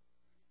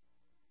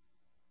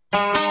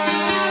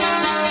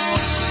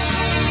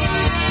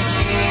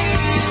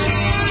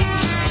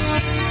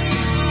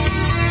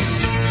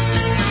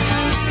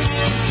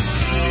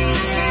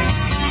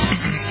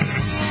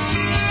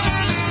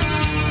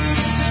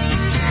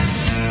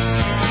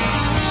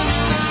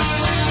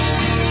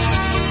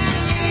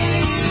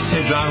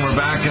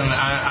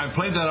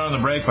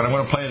 But I'm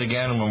going to play it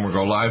again when we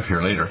go live here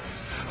later.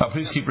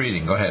 Please keep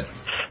reading. Go ahead.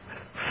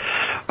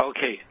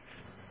 Okay.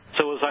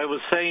 So as I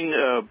was saying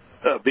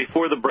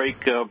before the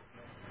break, the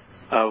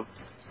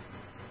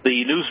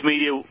news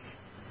media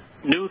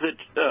knew that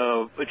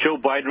Joe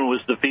Biden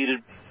was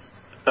defeated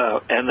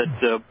and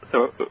that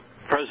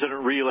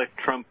President re-elect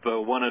Trump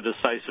won a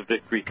decisive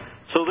victory.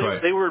 So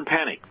they were in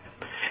panic.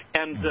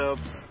 And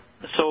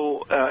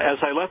so as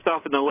I left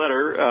off in the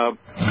letter,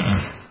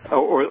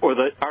 or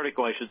the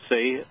article, I should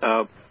say,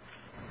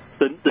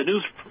 the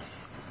news,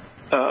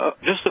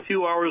 just a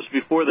few hours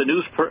before the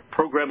news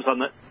programs on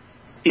the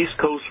East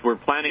Coast were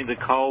planning to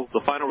call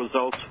the final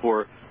results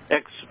for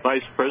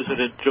ex-Vice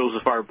President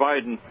Joseph R.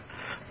 Biden,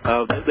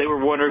 they were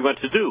wondering what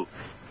to do.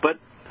 But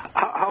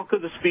how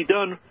could this be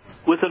done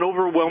with an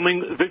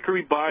overwhelming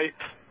victory by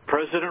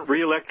President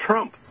re-elect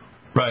Trump?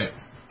 Right.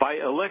 By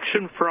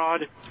election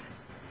fraud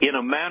in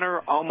a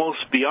manner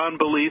almost beyond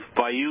belief,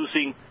 by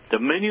using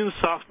Dominion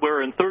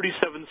software in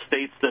 37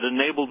 states that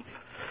enabled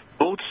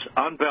votes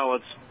on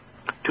ballots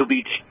to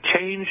be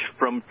changed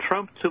from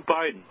Trump to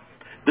Biden.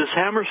 This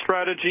hammer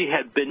strategy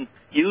had been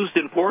used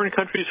in foreign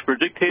countries for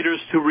dictators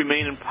to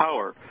remain in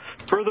power.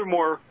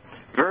 Furthermore,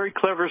 very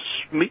clever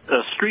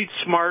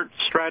street-smart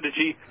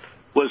strategy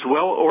was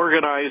well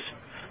organized,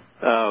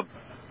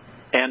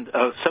 and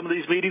some of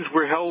these meetings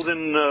were held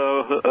in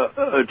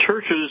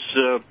churches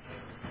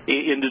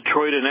in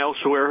Detroit and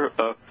elsewhere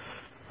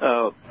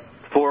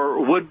for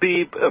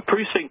would-be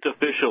precinct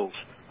officials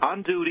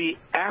on duty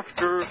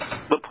after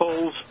the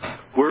polls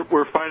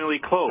were finally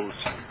closed,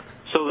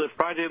 so that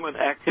fraudulent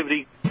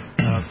activity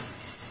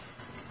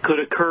could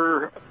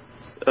occur,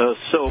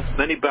 so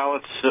many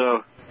ballots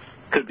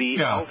could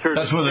be altered.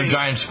 That's where the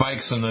giant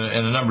spikes in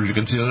the numbers. You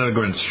can see they're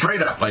going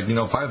straight up, like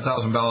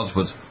 5,000 ballots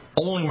was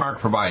only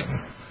marked for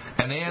Biden,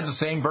 and they had the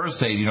same birth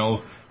date,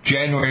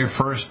 January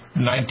 1st,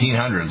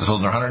 1900. So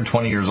they're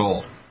 120 years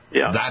old.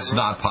 Yeah, that's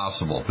not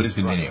possible. Please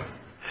continue.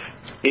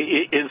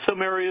 In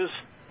some areas,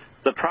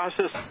 the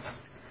process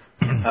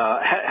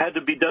had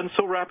to be done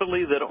so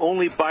rapidly that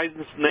only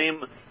Biden's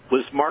name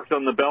was marked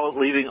on the ballot,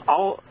 leaving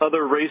all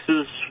other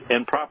races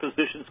and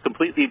propositions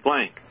completely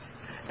blank.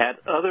 At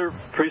other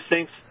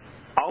precincts,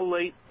 all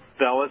late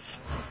ballots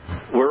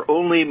were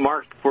only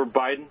marked for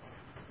Biden,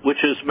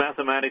 which is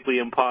mathematically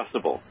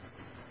impossible.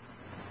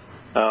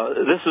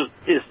 This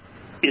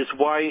is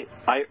why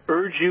I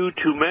urge you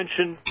to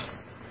mention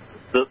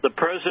the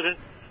president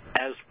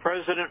as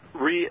President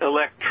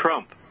re-elect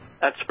Trump.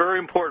 That's very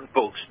important,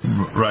 folks.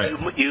 Right.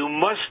 You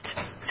must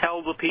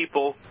tell the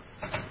people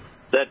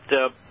that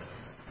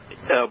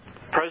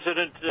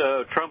President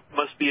Trump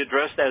must be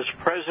addressed as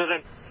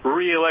President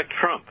re-elect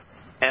Trump.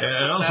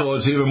 And also,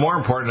 it's even more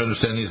important to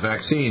understand these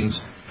vaccines,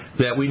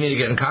 that we need to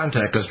get in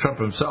contact, because Trump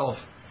himself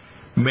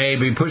may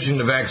be pushing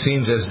the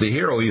vaccines as the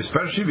hero,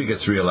 especially if he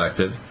gets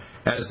reelected,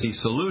 as the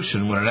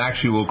solution when it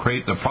actually will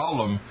create the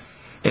problem.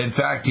 In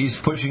fact, he's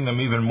pushing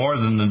them even more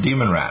than the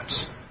demon rats.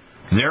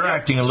 They're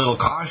acting a little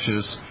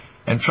cautious,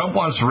 and Trump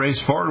wants to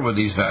race forward with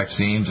these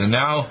vaccines, and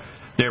now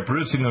they're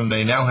producing them.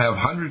 They now have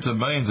hundreds of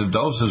millions of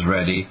doses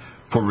ready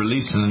for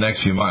release in the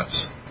next few months.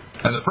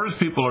 And the first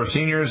people are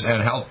seniors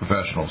and health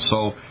professionals.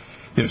 So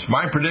it's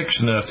my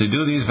prediction that if they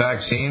do these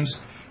vaccines,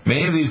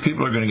 many of these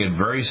people are going to get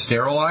very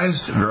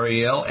sterilized,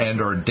 very ill,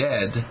 and or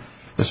dead,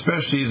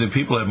 especially the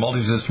people that have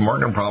multi-system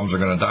organ problems are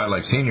going to die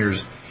like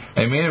seniors.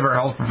 And many of our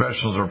health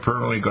professionals are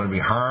permanently going to be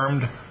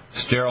harmed,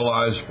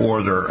 sterilized,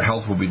 or their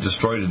health will be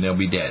destroyed and they'll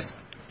be dead.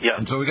 Yeah.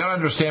 And so we got to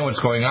understand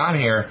what's going on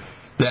here,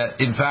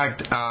 that, in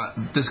fact,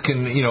 this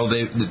can,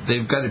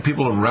 they've got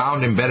people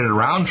embedded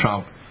around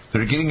Trump that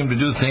are getting him to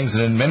do things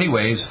that in many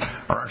ways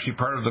are actually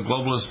part of the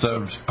globalist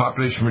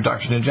population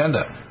reduction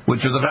agenda,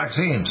 which are the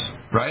vaccines,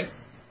 right?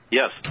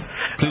 Yes.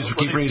 Please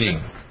keep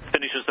reading.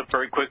 Finish this up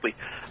very quickly.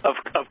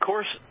 Of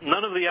course,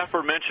 none of the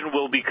aforementioned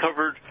will be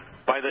covered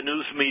by the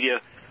news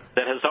media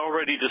that has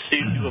already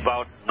deceived you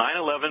about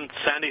 9/11,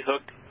 Sandy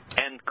Hook,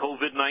 and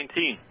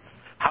COVID-19.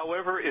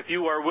 However, if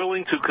you are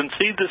willing to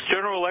concede this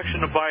general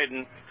election of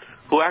Biden,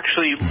 who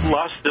actually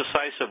lost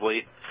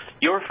decisively,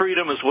 your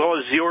freedom as well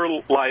as your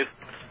life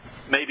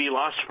may be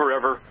lost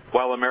forever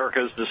while America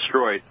is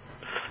destroyed.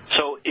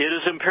 So it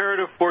is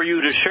imperative for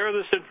you to share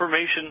this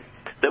information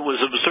that was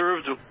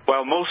observed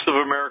while most of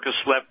America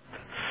slept,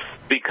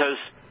 because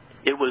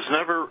it was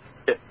never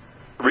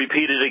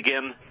repeated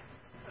again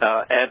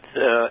at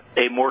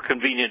a more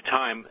convenient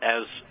time,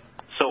 as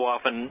so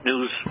often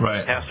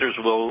newscasters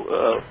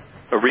will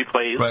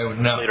replay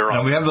later on.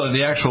 Now we have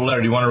the actual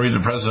letter. Do you want to read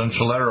the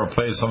presidential letter or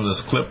play some of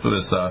this clip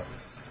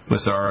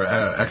with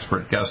our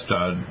expert guest,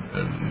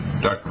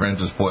 Dr.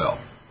 Francis Boyle?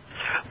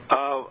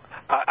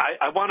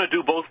 I want to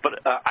do both, but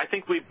I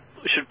think we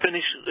should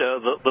finish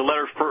the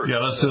letter first. Yeah,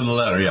 let's do the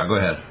letter. Yeah, go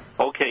ahead.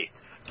 Okay.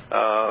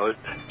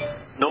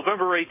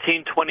 November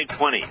 18,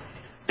 2020.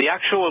 The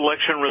actual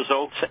election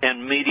results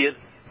and media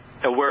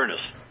awareness.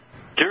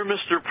 Dear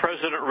Mr.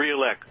 President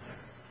re-elect,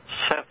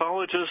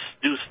 pathologists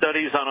do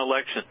studies on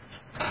elections.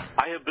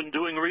 I have been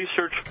doing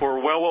research for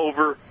well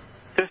over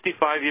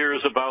 55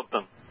 years about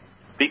them.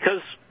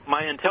 Because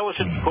my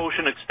intelligence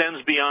quotient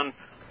extends beyond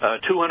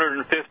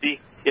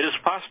 250, it is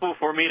possible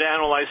for me to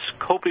analyze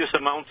copious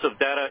amounts of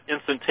data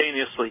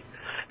instantaneously.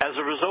 As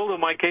a result of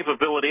my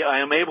capability, I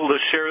am able to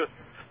share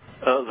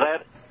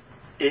that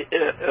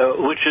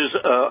which is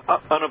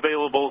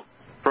unavailable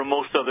from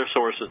most other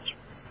sources.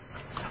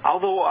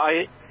 Although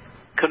I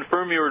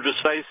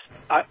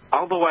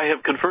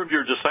have confirmed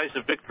your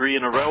decisive victory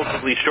in a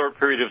relatively short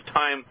period of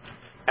time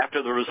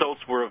after the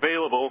results were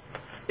available,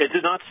 it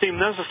did not seem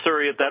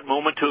necessary at that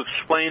moment to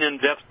explain in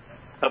depth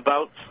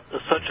about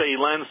such a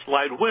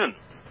landslide win.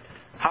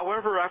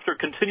 However, after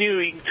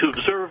continuing to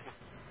observe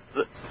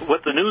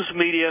what the news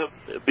media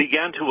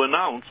began to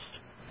announce,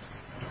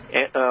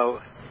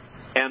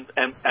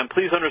 and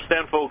please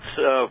understand, folks,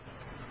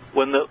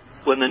 when the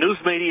news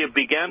media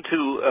began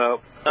to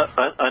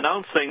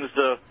announce things,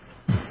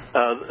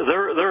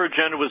 their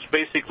agenda was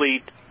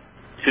basically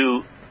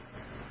to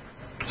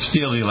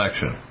steal the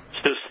election.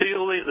 To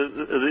steal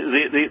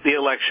the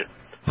election.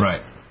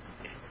 Right.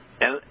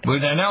 But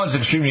now it's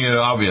extremely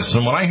obvious.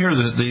 And when I hear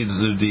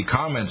the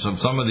comments of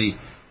some of the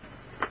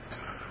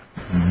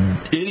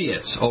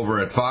idiots over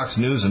at Fox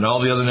News and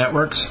all the other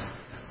networks,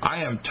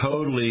 I am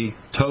totally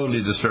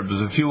disturbed.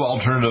 There's a few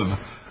alternative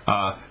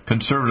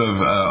conservative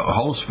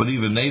hosts, but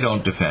even they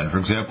don't defend. For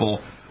example,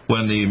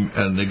 when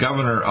the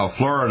governor of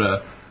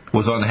Florida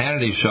was on the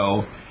Hannity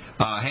show,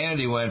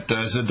 Hannity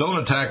said, "Don't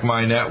attack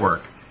my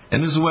network."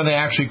 And this is when they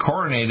actually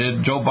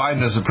coronated Joe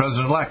Biden as the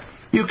president-elect.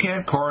 You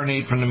can't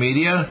coronate from the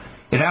media.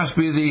 It has to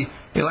be the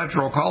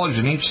Electoral College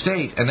in each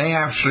state, and they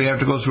actually have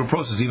to go through a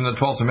process. Even the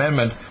 12th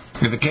Amendment,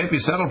 if it can't be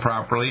settled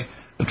properly,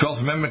 the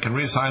 12th Amendment can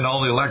reassign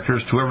all the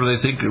electors to whoever they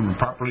think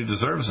properly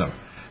deserves them.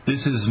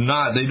 This is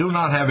not, they do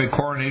not have a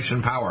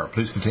coronation power.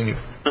 Please continue.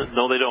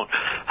 No, they don't.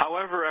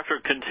 However, after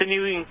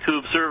continuing to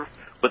observe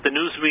what the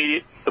news media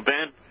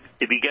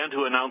began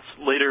to announce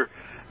later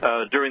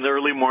during the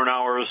early morning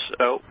hours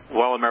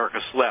while America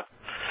slept.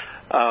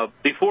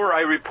 Before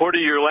I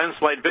reported your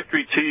landslide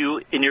victory to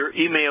you in your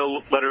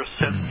email letter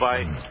sent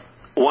by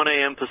 1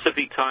 a.m.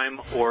 Pacific time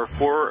or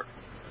 4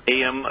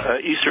 a.m.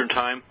 Eastern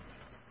time,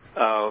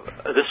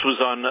 this was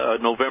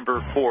on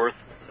November 4th,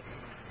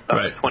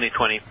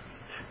 2020,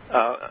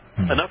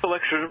 enough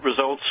election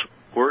results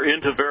were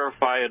in to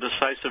verify a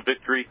decisive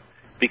victory,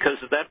 because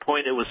at that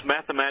point it was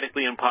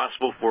mathematically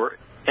impossible for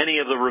any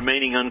of the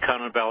remaining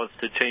uncounted ballots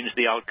to change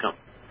the outcome.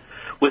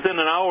 Within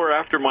an hour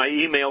after my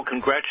email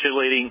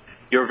congratulating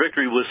your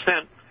victory was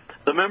sent,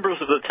 The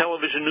members of the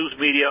television news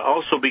media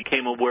also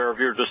became aware of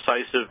your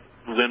decisive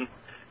win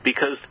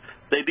because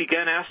they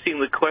began asking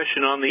the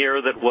question on the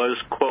air that was,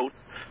 quote,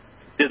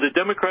 did the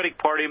Democratic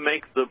Party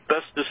make the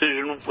best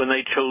decision when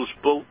they chose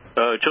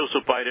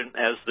Joseph Biden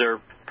as their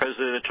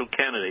presidential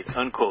candidate,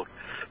 unquote.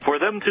 For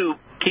them to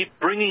keep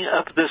bringing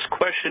up this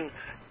question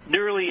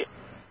nearly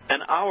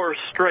an hour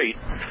straight,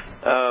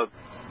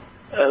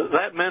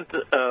 that meant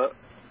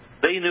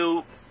they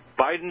knew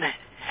Biden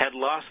had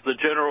lost the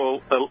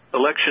general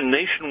election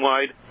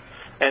nationwide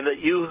and that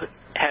you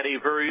had a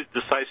very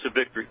decisive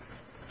victory.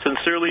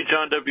 Sincerely,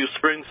 John W.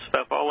 Springs,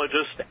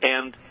 pathologist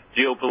and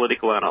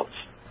geopolitical analyst.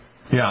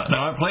 Yeah,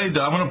 now I'm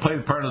going to play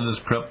part of this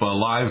clip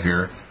live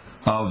here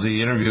of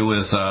the interview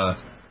with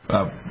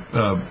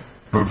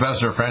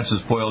Professor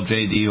Francis Boyle,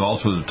 J.D., who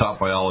also is a top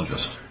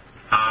biologist.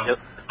 Yep.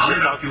 I'll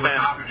leave out a few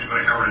topics we're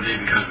going to cover today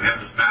because we have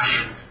this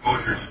massive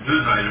exposure to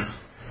news items,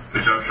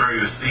 which I'm sure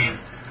you've seen,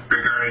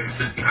 regarding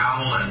Sidney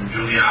Powell and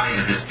Giuliani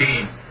and his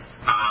team.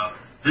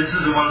 This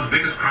is one of the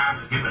biggest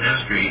crimes in human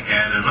history,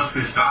 and unless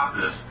we stop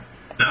this,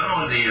 not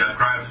only the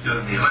crimes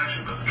during the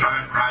election, but the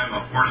crime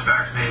of forced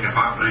vaccinating a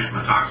population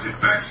with toxic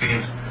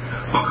vaccines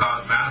will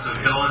cause massive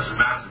illness and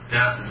massive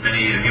death in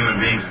many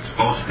human beings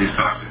exposed to these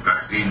toxic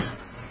vaccines,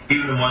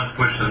 even the ones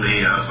pushed in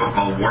the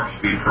so-called warp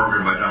speed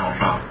program by Donald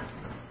Trump.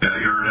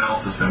 Your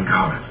analysis and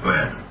comments. Go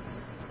ahead.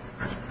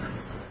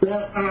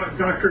 Well,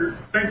 Doctor,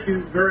 thank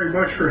you very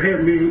much for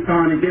having me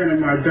on again,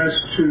 and my best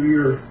to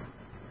your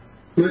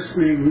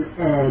listening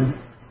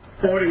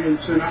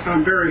audience. And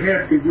I'm very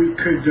happy we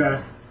could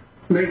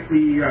make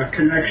the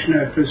connection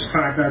at this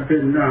time. I've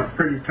been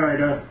pretty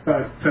tied up,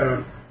 but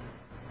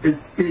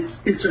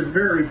it's a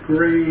very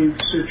grave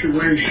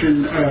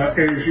situation,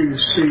 as you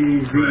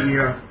see.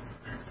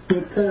 The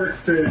report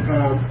that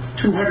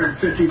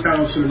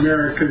 250,000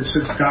 Americans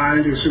have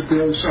died is a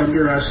gross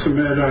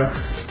underestimate.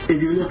 If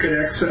you look at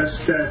excess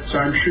deaths,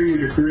 I'm sure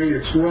you'd agree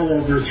it's well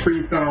over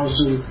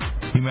 3,000.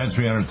 He meant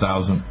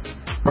 300,000.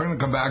 We're going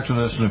to come back to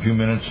this in a few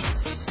minutes.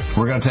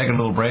 We're going to take a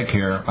little break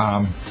here.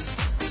 I'm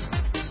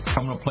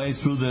going to play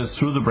through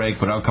the break,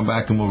 but I'll come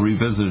back and we'll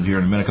revisit it here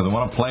in a minute because I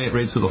want to play it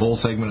right through the whole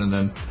segment and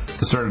then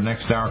to start the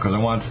next hour because I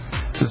want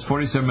this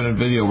 47-minute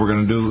video we're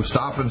going to do,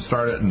 stop and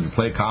start it and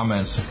play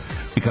comments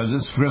because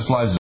this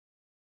crystallizes.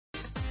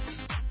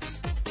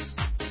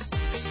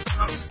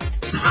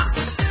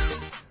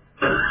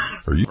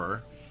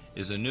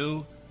 Is a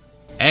new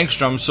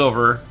angstrom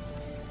silver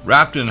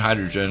wrapped in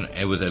hydrogen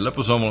and with a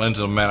liposomal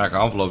enzymatic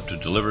envelope to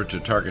deliver to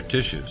target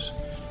tissues.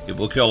 It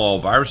will kill all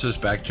viruses,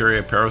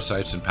 bacteria,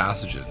 parasites, and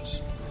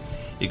pathogens.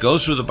 It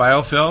goes through the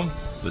biofilm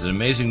with an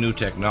amazing new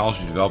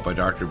technology developed by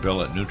Dr.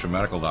 Bill at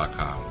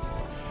NutriMedical.com.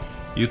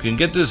 You can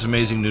get this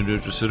amazing new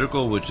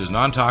nutraceutical, which is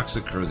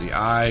non-toxic for the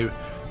eye,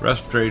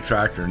 respiratory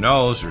tract, or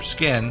nose, or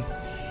skin,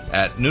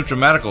 at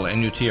NutriMedical,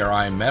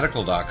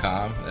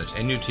 NutriMedical.com. That's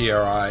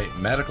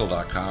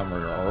NutriMedical.com,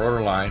 or our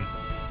order line,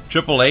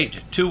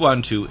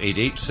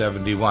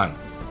 888-212-8871.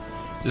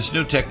 This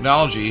new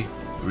technology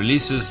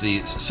releases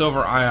the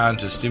silver ion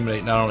to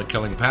stimulate not only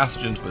killing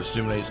pathogens, but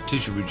stimulates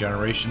tissue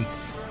regeneration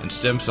and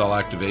stem cell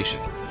activation.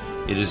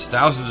 It is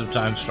thousands of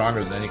times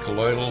stronger than any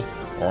colloidal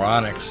or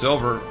onyx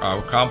silver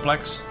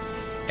complex,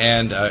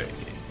 and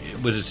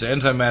with its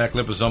enzymatic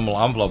liposomal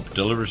envelope,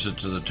 delivers it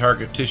to the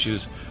target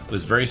tissues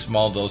with very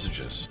small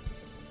dosages.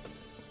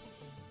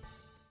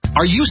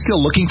 Are you still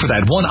looking for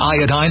that one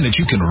iodine that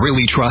you can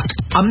really trust?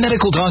 A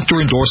medical doctor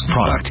endorsed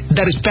product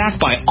that is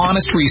backed by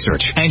honest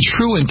research and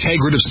true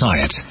integrative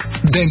science?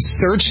 Then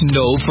search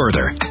no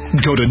further.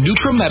 Go to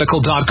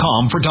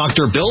NutriMedical.com for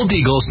Dr. Bill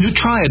Deagle's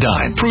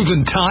Nutriodine,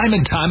 proven time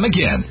and time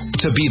again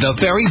to be the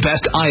very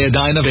best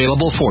iodine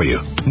available for you.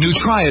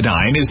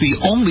 Nutriodine is the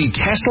only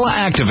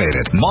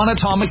Tesla-activated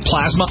monatomic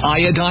plasma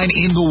iodine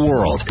in the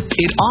world.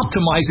 It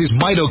optimizes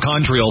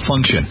mitochondrial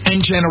function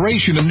and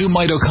generation of new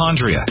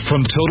mitochondria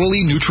from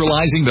totally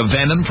neutralizing the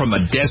venom from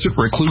a desert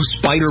recluse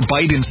spider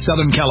bite in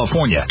Southern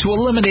California to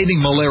eliminating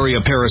malaria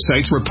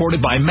parasites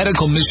reported by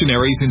medical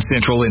missionaries in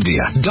Central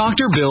India.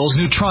 Dr. Bill's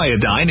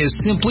Nutriodine is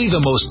simply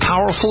the most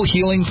powerful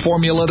healing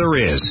formula there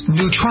is.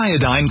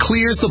 Nutriodine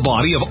clears the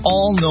body of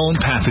all known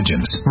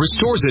pathogens,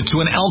 restores it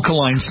to an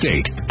alkaline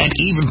state, and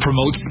even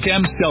promotes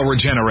stem cell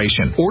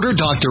regeneration. Order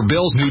Dr.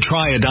 Bill's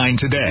Nutriodine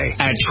today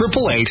at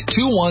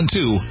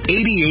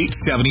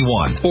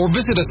 888-212-8871 or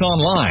visit us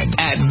online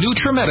at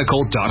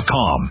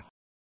NutriMedical.com.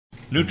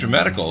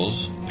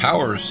 NutriMedical's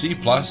Power C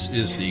Plus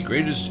is the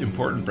greatest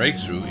important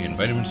breakthrough in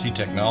vitamin C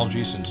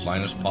technology since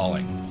Linus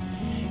Pauling.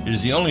 It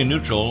is the only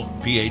neutral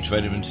pH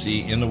vitamin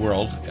C in the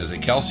world as a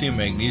calcium,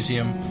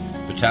 magnesium,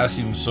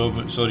 potassium,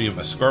 sodium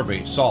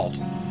ascorbate salt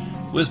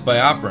with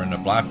BioPerine, a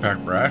black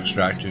pepper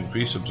extract, to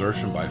increase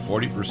absorption by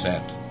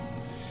 40%.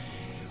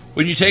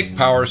 When you take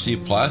Power C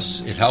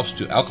Plus, it helps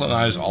to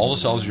alkalinize all the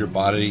cells of your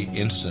body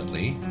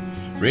instantly,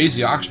 raise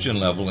the oxygen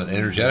level and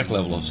energetic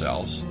level of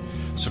cells,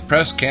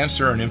 suppress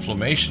cancer and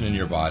inflammation in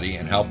your body,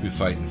 and help you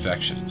fight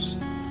infections.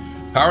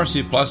 Power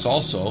C Plus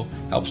also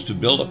helps to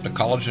build up the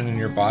collagen in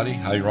your body,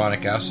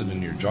 hyaluronic acid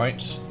in your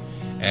joints,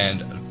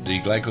 and the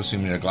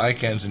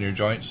glycosaminoglycans in your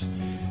joints,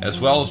 as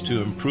well as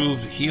to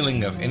improve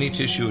healing of any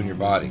tissue in your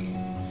body.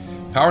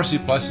 Power C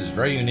Plus is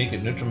very unique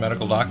at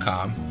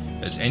NutriMedical.com.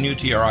 It's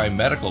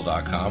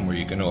NutriMedical.com where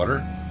you can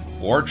order,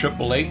 or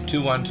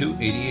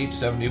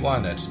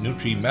 888-212-8871. That's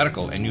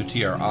NutriMedical,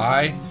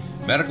 NUTRI,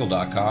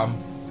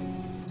 medical.com.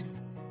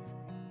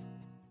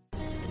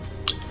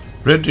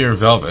 Red Deer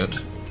Velvet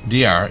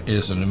DR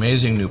is an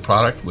amazing new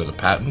product with a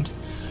patent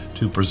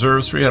to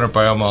preserve 300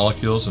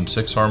 biomolecules and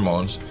 6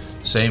 hormones,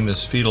 same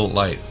as fetal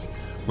life,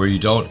 where you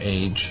don't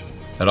age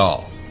at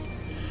all.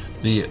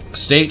 The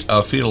state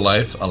of fetal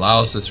life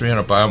allows the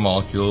 300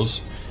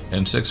 biomolecules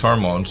and 6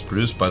 hormones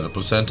produced by the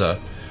placenta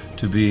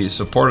to be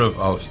supportive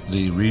of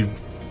the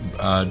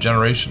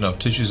regeneration of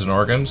tissues and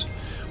organs,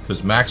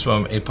 with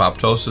maximum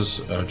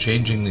apoptosis,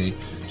 changing the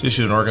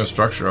tissue and organ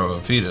structure of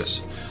a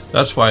fetus.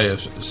 That's why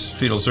if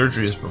fetal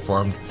surgery is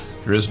performed,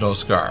 there is no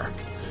scar.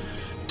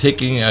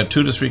 Taking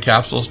 2 to 3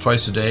 capsules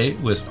twice a day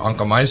with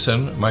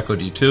oncomycin,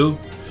 myco-D2,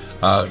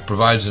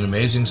 provides an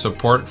amazing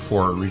support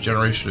for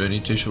regeneration of any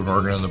tissue and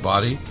organ in the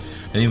body,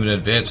 and even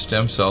advanced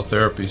stem cell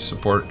therapy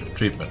support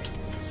treatment.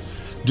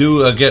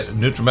 Do get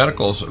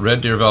NutriMedical's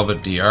Red Deer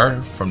Velvet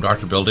DR from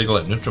Dr. Bill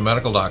Deagle at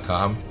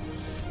NutriMedical.com,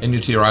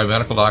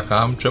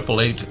 NUTRIMedical.com,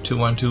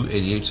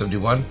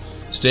 888-212-8871.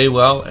 Stay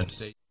well and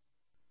stay.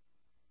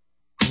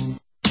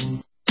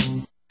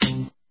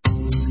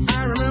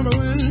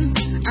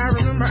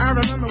 I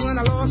remember when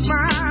I lost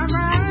my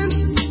mind.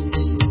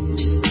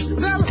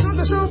 There was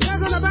something so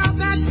pleasant about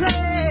that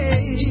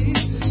place.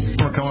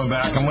 We're coming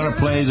back. I'm going to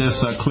play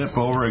this clip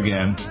over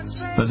again.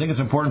 But I think it's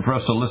important for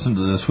us to listen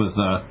to this with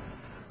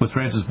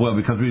Francis Boyle,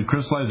 because we've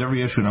crystallized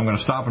every issue, and I'm going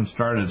to stop and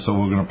start it, so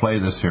we're going to play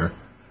this here.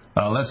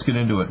 Let's get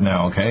into it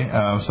now, okay?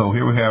 So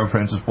here we have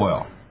Francis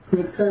Boyle.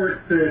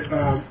 Report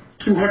that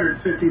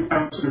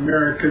 250,000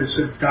 Americans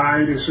have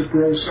died is a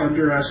gross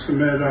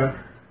underestimate.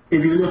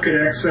 If you look at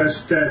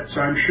excess deaths,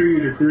 I'm sure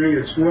you'd agree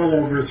it's well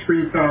over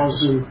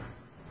 3,000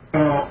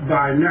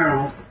 by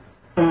now.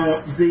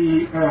 Well over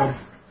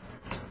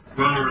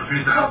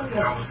 3,000,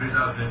 almost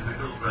 3,000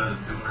 individuals rather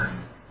than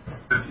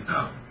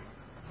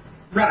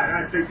 250,000. Right,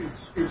 I think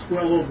it's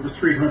well over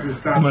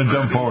 300,000. I'm going to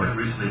jump forward.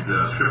 Recently,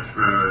 the scripts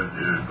for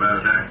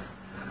biotech,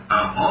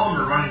 all of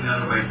them are running the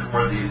other way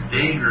toward these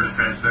dangerous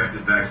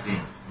transfected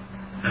vaccines.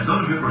 And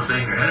some of the people are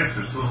saying their headaches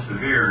are so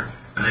severe,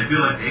 and they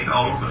feel like they ache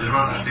all over, but they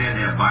don't understand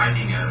they have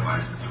binding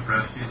antibodies that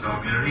suppress T-cell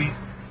immunity.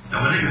 And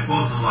when they get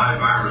exposed to the live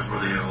virus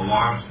where they have a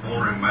long,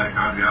 smoldering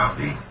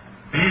mitochondriopathy,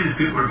 many of these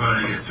people are going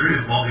to get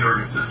serious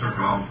multi-organ system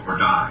problems or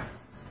die.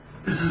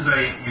 This is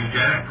a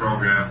eugenic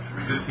program to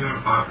reduce human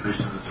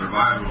populations and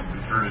survival and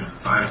return into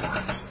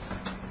cyborgs.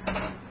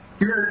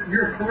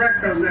 You're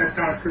correct on that,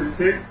 Doctor.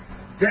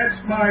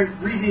 That's my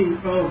reading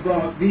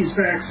of these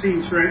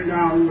vaccines right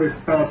now with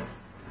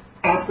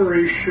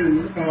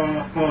Operation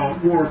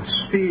Warp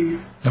Speed.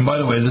 And by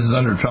the way, this is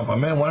under Trump. I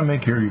want to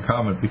make your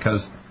comment,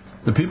 because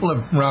the people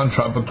around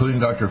Trump, including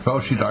Dr.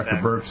 Fauci, Dr.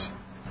 Birx,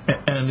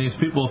 and these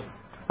people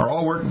are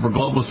all working for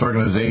globalist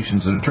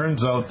organizations. And it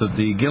turns out that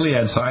the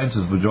Gilead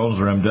Sciences, which owns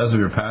the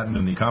remdesivir patent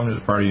in the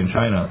Communist Party in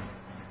China,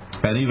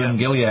 and even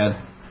Gilead,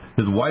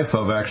 his wife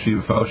of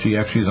Fauci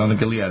actually is on the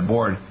Gilead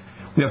board.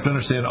 We have to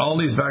understand all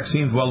these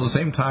vaccines, while at the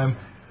same time,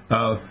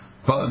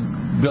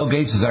 Bill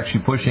Gates is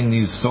actually pushing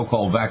these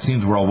so-called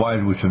vaccines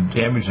worldwide, which have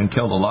damaged and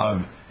killed a lot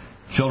of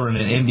children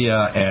in India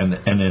and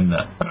in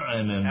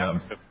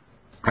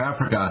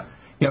Africa.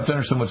 You have to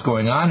understand what's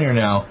going on here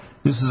now.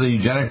 This is a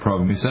eugenic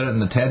program. He said it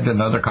in the TED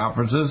and other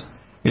conferences.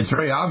 It's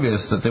very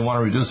obvious that they want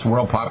to reduce the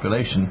world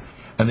population,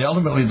 and they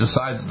ultimately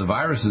decide that the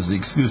virus is the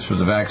excuse for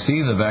the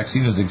vaccine. The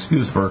vaccine is the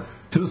excuse for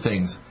 2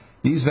 things.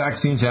 These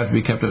vaccines have to be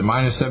kept at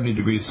minus 70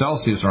 degrees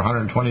Celsius or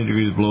 120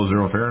 degrees below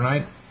 0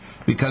 Fahrenheit,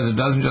 because it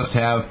doesn't just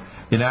have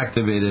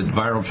inactivated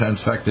viral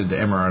transfected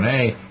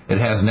mRNA, it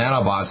has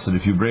nanobots that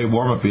if you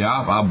warm up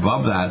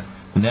above that,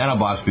 the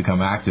nanobots become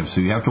active.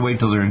 So you have to wait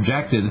till they're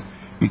injected.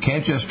 You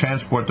can't just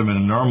transport them in a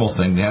normal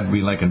thing. They have to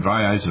be like in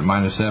dry ice at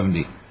minus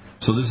 70.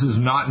 So this is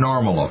not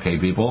normal, okay,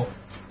 people?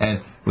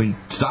 And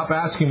stop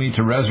asking me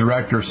to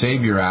resurrect or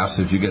save your ass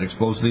if you get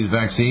exposed to these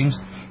vaccines.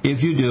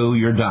 If you do,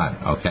 you're done,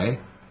 okay?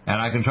 And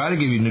I can try to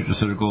give you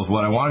nutraceuticals.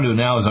 What I want to do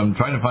now is I'm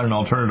trying to find an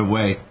alternative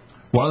way.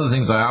 One of the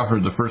things I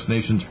offered the First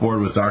Nations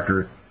board with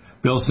Dr.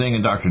 Bill Singh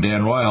and Dr.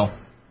 Dan Royal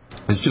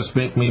is just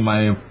make me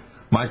my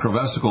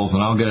microvesicles,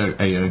 and I'll get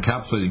a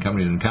encapsulating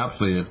company to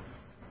encapsulate it.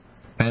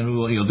 And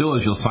what you'll do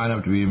is you'll sign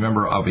up to be a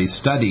member of a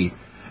study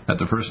at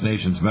the First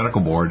Nations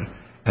Medical Board,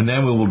 and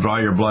then we will draw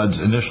your bloods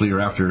initially or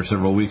after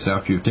several weeks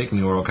after you've taken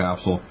the oral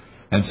capsule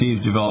and see if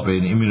you develop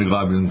an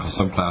immunoglobulin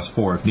subclass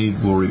 4. If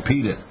need, we'll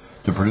repeat it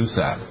to produce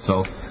that.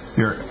 So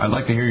I'd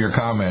like to hear your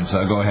comments.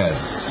 Go ahead.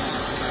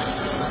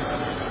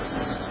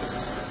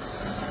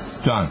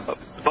 John.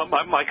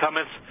 My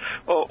comments?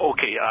 Oh,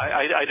 okay.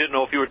 I didn't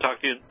know if you were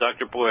talking to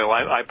Dr. Boyle.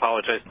 I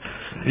apologize.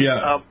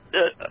 Yeah.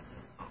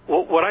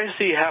 What I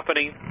see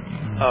happening,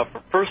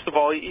 first of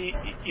all,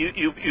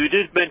 you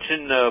did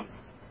mention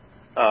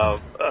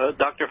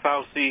Dr.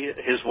 Fauci,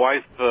 his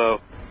wife,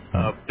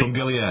 from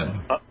Gilead,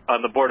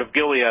 on the board of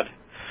Gilead.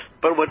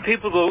 But what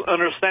people don't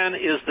understand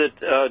is that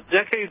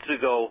decades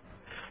ago,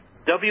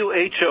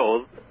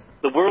 WHO,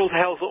 the World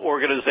Health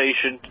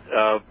Organization,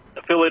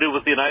 affiliated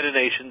with the United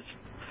Nations,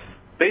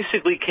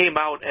 basically came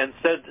out and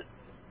said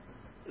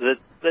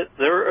that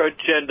their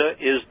agenda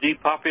is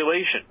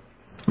depopulation.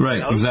 Right,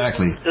 now,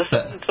 exactly. This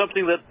isn't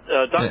something that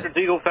Dr.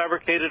 Deagle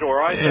fabricated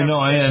or I fabricated. No,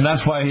 and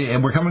that's why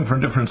we're coming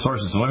from different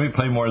sources. So let me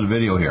play more of the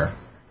video here.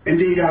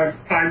 Indeed,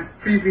 I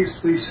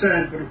previously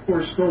said, but of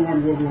course no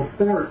one will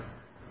report,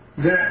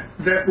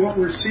 that what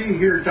we're seeing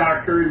here,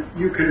 Doctor,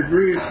 you can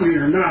agree with me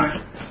or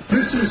not,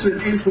 this is an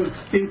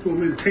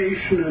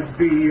implementation of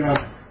the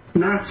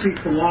Nazi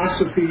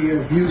philosophy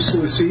of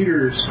useless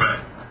eaters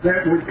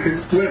that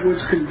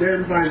was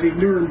condemned by the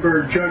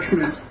Nuremberg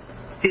judgment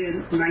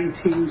in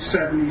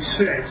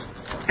 1976.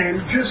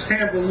 And just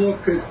have a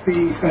look at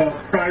the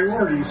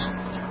priorities.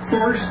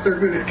 First, they're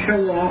going to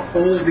kill off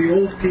all of the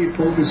old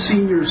people, the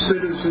senior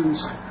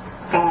citizens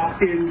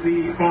in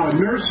the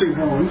nursing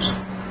homes,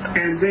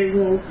 and they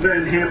won't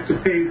then have to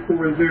pay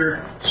for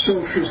their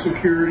Social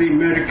Security,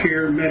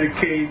 Medicare,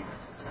 Medicaid,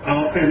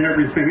 and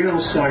everything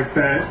else like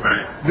that.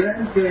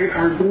 Then they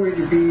are going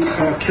to be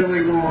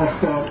killing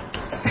off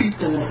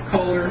people of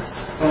color,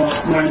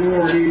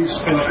 minorities,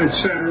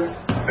 etc.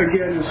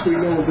 Again, as we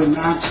know, the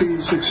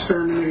Nazis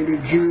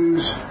exterminated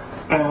Jews,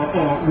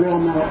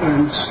 Roma,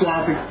 and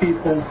Slavic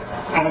people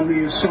on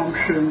the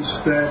assumptions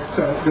that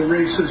the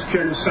racist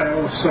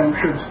genocidal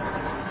assumptions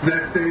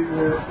that they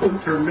were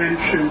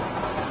Untermenschen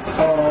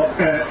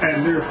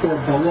and therefore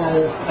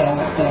below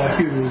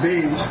human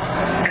beings.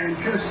 And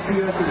just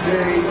the other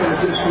day,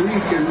 this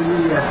week in the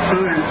New York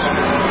Times,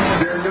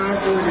 they're now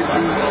going to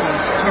be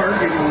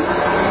targeting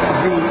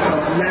the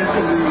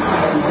mentally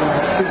and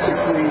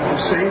physically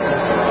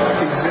disabled,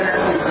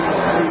 exactly what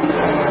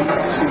the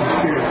Nazis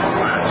did.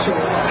 So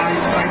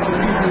I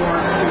believe you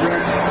are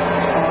correct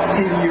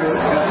in your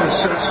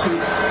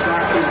assessment,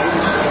 Dr.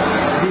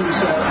 These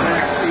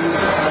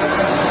vaccines.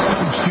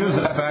 Excuse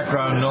that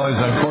background noise,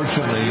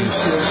 unfortunately.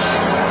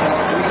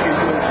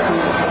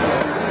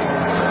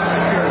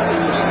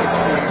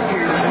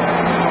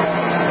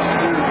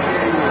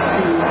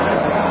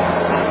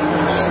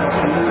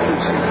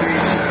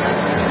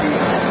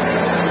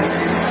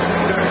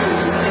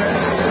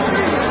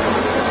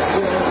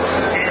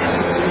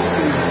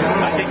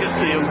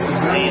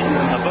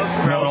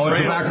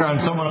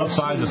 Someone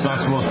outside that's not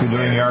supposed to be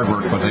doing yard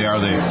work, but they are.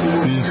 They're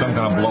using some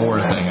kind of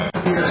blower thing.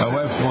 My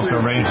wife's supposed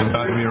to arrange them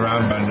not to be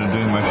around when I'm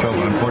doing my show,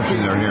 but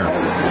unfortunately they're here.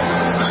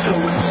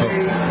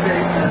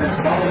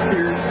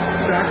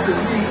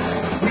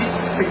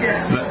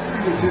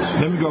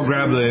 Let me go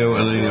grab the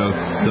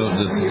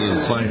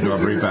sliding door.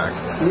 I'll be right back.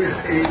 With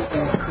a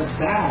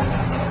cabal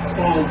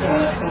of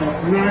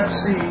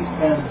Nazi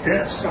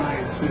death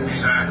scientists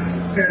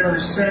that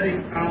are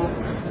setting out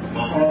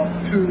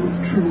to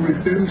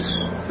reduce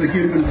the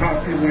human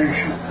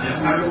population.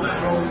 I don't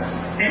know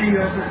any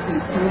other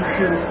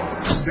conclusion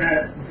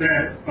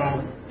that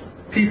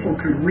people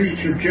can reach,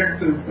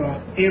 objective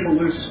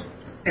analysts,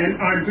 and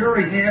I'm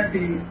very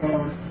happy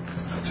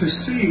to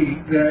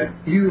see that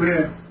you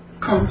have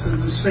come to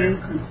the same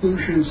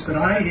conclusions that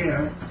I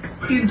have,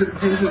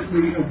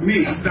 independently of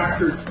me.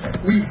 Doctor,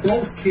 we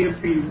both can't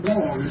be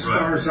wrong as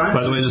far as I'm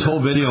By the way, this whole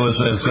video is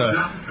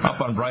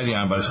up on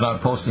Brighteon, but it's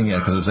not posting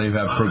yet because they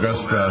have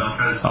progressed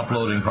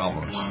uploading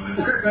problems.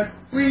 Okay, but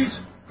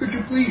could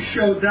you please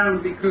slow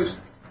down, because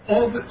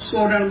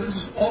slow down, this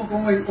is all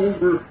going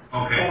over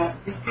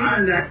the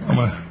internet.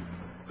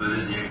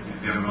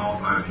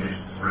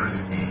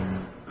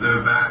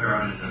 Their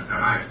background is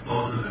high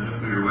explosives and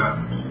nuclear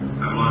weapons.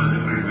 I've lost a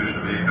nuclear division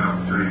of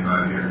ACOM for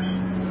 35 years.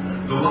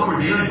 So what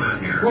we're dealing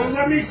with here... Well,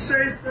 let me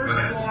say, first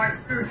of all, I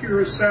agree with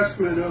your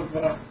assessment of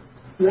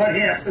what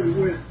happened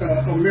with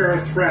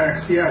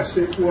Amerithrax. Yes,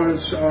 it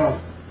was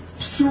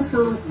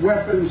super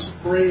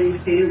weapons-grade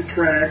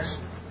anthrax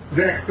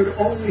that could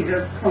only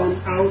have come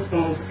out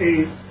of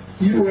a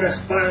U.S.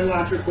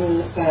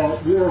 biological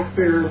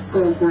warfare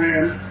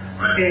program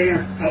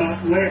and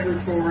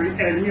laboratory,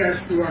 and yes,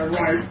 you are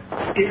right,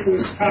 it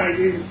was tied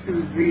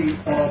into the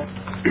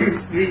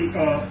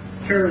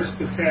terrorist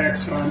attacks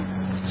on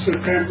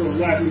September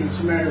 11th. As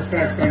a matter of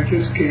fact, I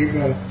just gave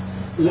a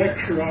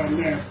lecture on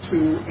that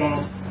to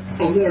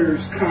a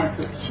lawyers'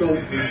 conference. So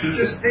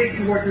just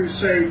taking what you're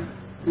saying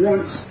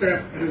one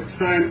step at a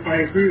time,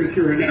 I agree with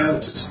your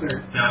analysis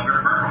there. Now,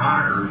 Colonel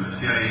Hocker, who's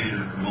a CIA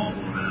agent for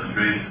multiple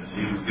administrations,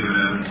 he was given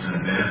evidence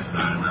in advance of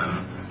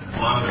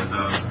 9/11, along with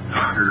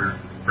Dr.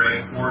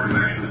 Frank Ford, who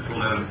actually was told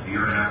evidence a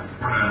year and a half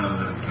before 9/11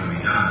 that it was going to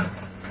be done.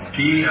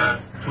 She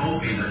told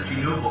me that she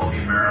knew about the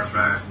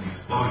Amerithrax and the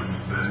explosions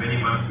many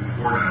months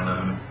before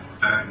 9/11,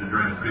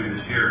 during the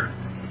previous year.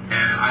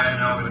 And I have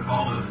now been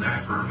called as an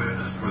expert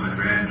witness for the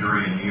grand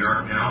jury in New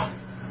York now,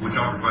 which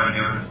I'll provide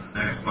evidence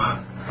next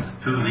month,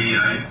 to the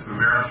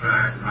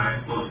Amerithrax and high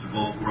explosive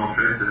World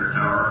Trade Center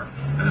tower,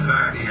 and the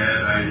fact he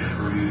had, I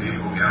interviewed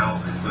April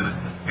Galaxy, but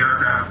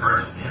aircraft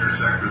parts in the inner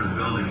sector of the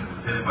building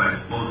was hit by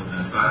explosives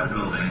inside the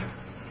building,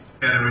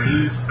 and a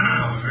release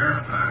of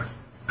Amerithrax,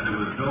 and there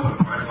was no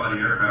wide-body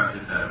aircraft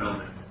in that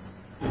building.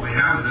 what we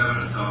have is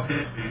evidence of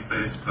hits being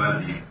placed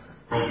beside the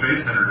World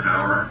Trade Center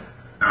tower.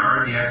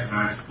 RDX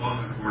found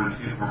explosive according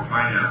to C4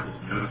 pineapples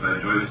on the outside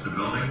joists of the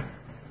building,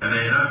 and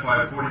they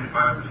identified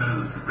 45%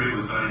 of the debris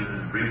was not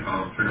even debris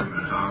piles turned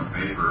into atomic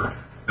vapor.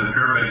 The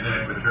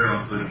paramagnetic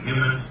material, including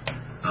humans,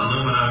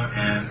 aluminum,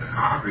 and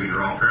concrete,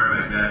 are all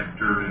paramagnetic and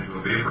turned into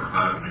a vapor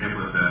cloud when hit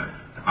with the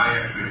high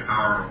X-ray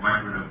power of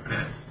micronuke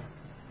pits.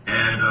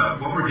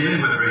 And what we're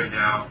dealing with right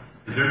now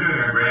is they're doing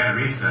a grand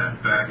reset. In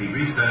fact, the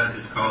reset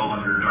is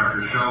called under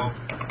Dr. Show,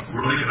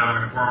 World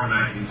Economic Forum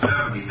in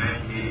 1970.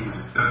 1980 was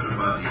accepted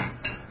by the...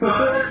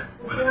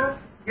 Before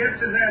we get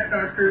to that,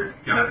 Doctor,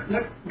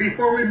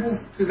 before we move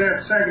to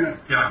that segment,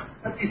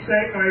 let me say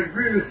I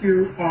agree with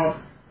you.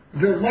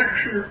 The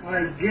lecture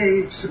I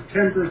gave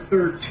September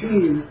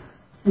 13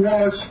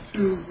 was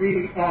to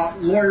the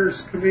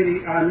Lawyers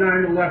Committee on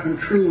 9/11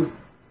 Truth,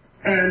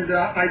 and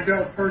I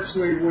dealt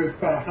personally with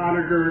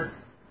Honegger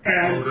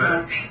and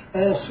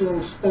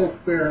also spoke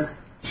there.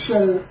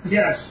 So,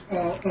 yes,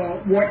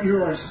 what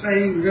you are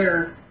saying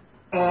there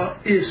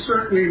is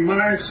certainly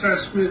my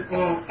assessment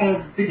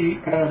of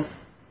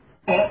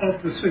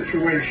the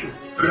situation.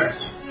 Yes.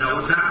 Now,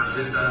 what's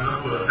happened is that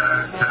number of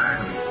attacks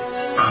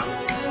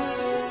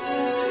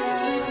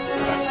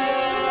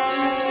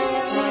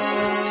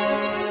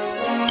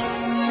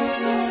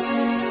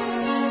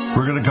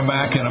We're going to come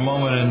back in a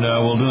moment, and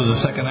we'll do the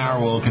second hour.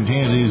 We'll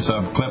continue these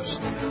clips.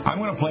 I'm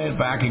going to play it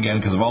back again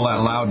because of all that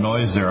loud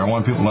noise there. I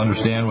want people to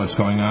understand what's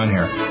going on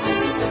here.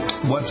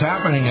 What's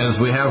happening is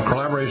we have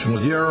collaboration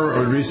with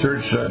your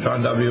research,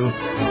 John W.,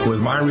 with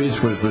my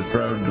research with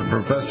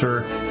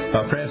Professor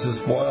Francis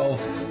Boyle,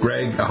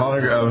 Greg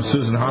Honegger,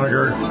 Susan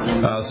Honegger,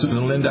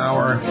 Susan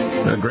Lindauer,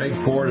 Greg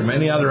Ford, and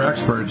many other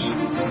experts.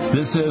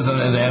 This is,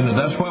 and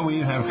that's why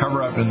we have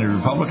cover-up in the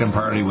Republican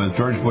Party with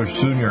George Bush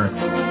Sr.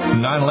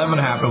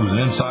 9/11 happened. It was an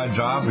inside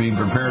job being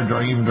prepared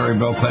during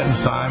Bill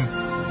Clinton's time.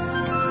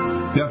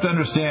 You have to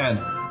understand,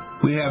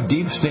 we have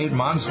deep state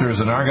monsters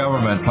in our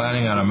government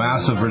planning on a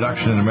massive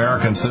reduction in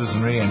American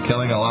citizenry and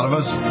killing a lot of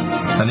us,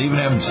 and even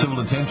have civil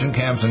detention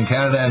camps in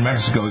Canada and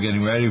Mexico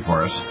getting ready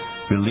for us,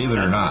 believe it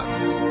or not.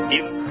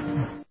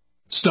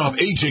 Stop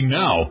aging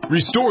now.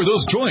 Restore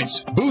those joints.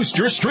 Boost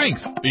your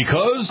strength.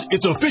 Because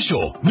it's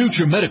official.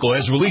 NutriMedical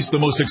has released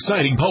the most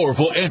exciting,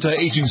 powerful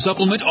anti-aging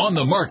supplement on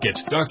the market.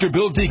 Dr.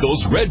 Bill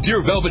Deagle's Red Deer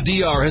Velvet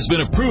DR has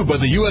been approved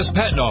by the U.S.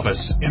 Patent Office.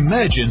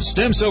 Imagine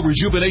stem cell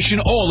rejuvenation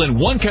all in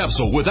one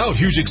capsule without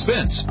huge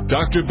expense.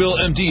 Dr.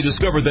 Bill MD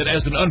discovered that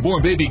as an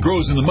unborn baby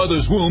grows in the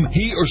mother's womb,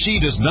 he or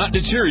she does not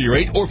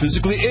deteriorate or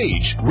physically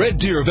age.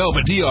 Red Deer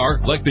Velvet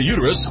DR, like the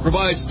uterus,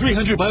 provides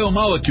 300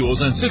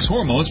 biomolecules and 6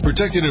 hormones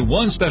protected in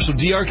one special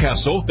DR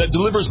capsule that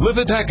delivers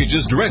lipid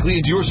packages directly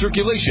into your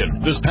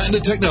circulation. This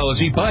patented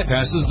technology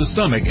bypasses the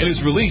stomach and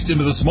is released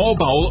into the small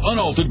bowel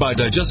unaltered by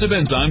digestive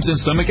enzymes and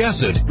stomach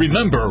acid.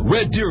 Remember,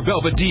 Red Deer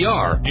Velvet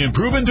DR.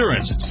 Improve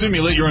endurance,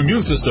 stimulate your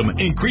immune system,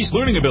 increase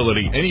learning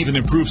ability, and even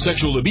improve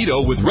sexual libido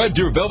with Red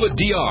Deer Velvet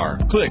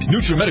DR. Click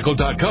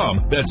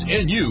NutriMedical.com. That's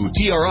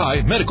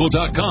NUTRI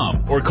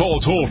Medical.com. Or call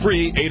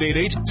toll-free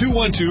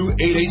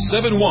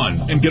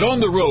 888-212-8871 and get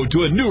on the road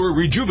to a newer,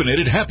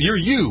 rejuvenated, happier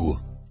you.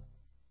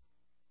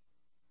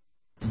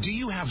 Do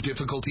you have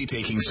difficulty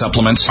taking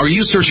supplements? Are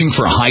you searching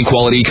for a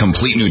high-quality,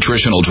 complete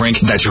nutritional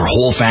drink that your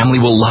whole family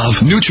will love?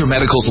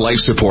 NutriMedical's Life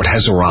Support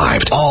has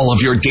arrived. All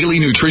of your daily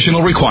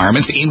nutritional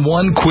requirements in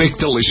one quick,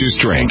 delicious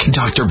drink.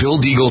 Dr.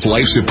 Bill Deagle's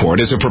Life Support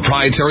is a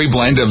proprietary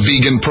blend of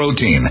vegan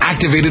protein,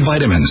 activated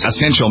vitamins,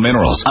 essential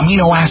minerals,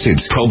 amino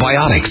acids,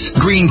 probiotics,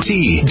 green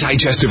tea,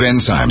 digestive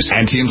enzymes,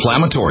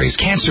 anti-inflammatories,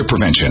 cancer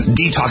prevention,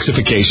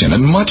 detoxification,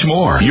 and much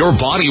more. Your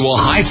body will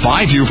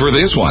high-five you for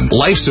this one.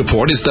 Life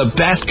Support is the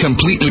best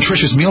complete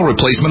nutritious meal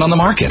replacement on the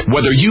market.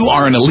 Whether you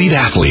are an elite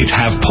athlete,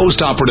 have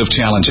post-operative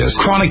challenges,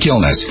 chronic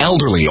illness,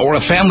 elderly, or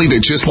a family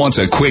that just wants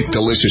a quick,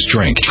 delicious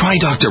drink, try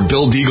Dr.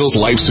 Bill Deagle's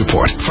Life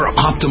Support for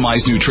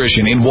optimized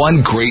nutrition in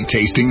one great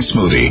tasting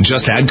smoothie.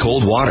 Just add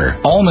cold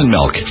water, almond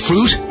milk,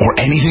 fruit, or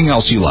anything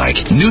else you like.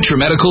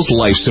 NutriMedical's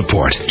Life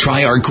Support.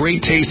 Try our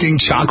great tasting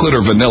chocolate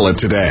or vanilla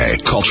today.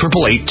 Call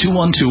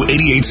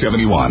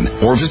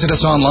 888-212-8871 or visit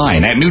us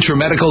online at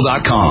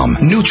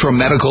NutriMedical.com.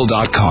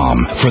 NutriMedical.com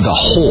for the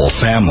whole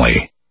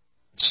family.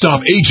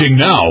 Stop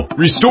aging now.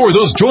 Restore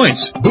those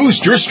joints.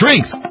 Boost your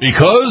strength.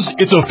 Because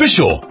it's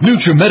official.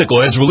 NutriMedical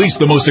has released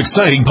the most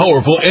exciting,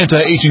 powerful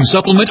anti-aging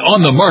supplement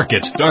on the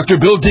market. Dr.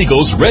 Bill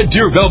Deagle's Red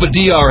Deer Velvet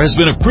DR has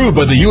been approved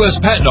by the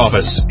U.S. Patent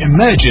Office.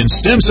 Imagine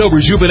stem cell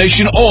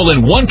rejuvenation all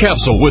in one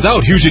capsule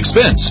without huge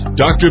expense.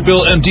 Dr.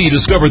 Bill MD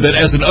discovered that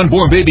as an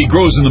unborn baby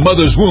grows in the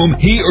mother's womb,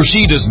 he or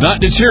she does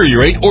not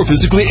deteriorate or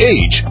physically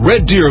age.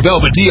 Red Deer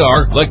Velvet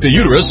DR, like the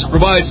uterus,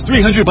 provides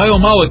 300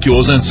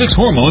 biomolecules and 6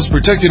 hormones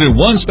protected in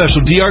one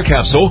special DR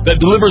capsule that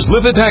delivers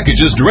lipid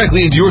packages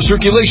directly into your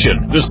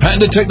circulation. This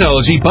patented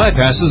technology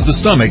bypasses the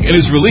stomach and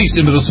is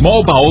released into the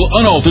small bowel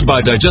unaltered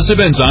by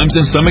digestive enzymes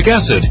and stomach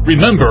acid.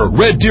 Remember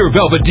Red Deer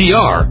Velvet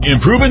DR.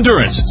 Improve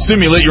endurance,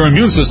 stimulate your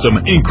immune system,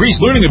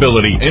 increase learning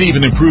ability, and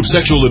even improve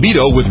sexual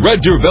libido with Red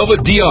Deer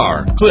Velvet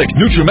DR. Click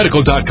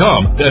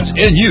NutriMedical.com, that's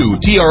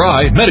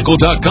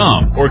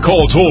NutriMedical.com, or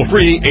call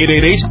toll-free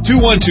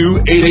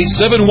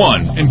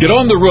 888-212-8871 and get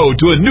on the road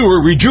to a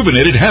newer,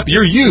 rejuvenated,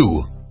 happier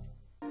you.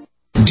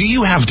 Do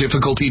you have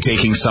difficulty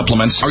taking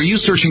supplements? Are you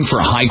searching for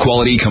a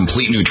high-quality,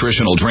 complete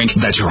nutritional drink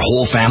that your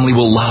whole family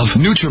will love?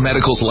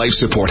 NutriMedical's Life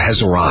Support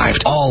has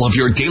arrived. All of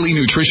your daily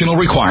nutritional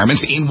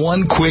requirements in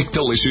one quick,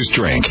 delicious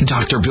drink.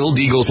 Dr. Bill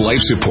Deagle's Life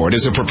Support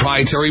is a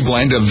proprietary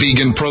blend of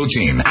vegan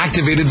protein,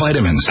 activated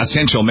vitamins,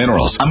 essential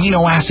minerals,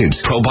 amino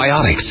acids,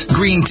 probiotics,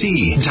 green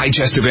tea,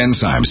 digestive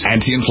enzymes,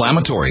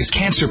 anti-inflammatories,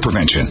 cancer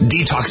prevention,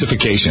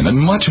 detoxification, and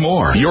much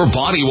more. Your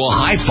body will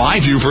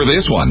high-five you for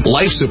this one.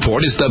 Life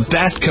Support is the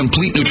best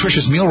complete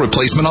nutritious meal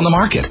replacement on the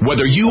market.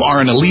 Whether you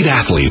are an elite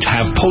athlete,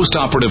 have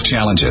post-operative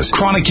challenges,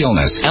 chronic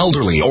illness,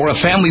 elderly, or a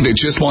family that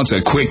just wants a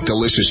quick,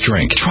 delicious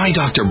drink, try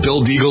Dr.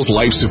 Bill Deagle's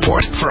Life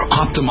Support for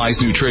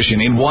optimized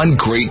nutrition in one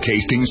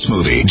great-tasting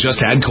smoothie.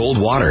 Just add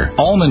cold water,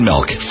 almond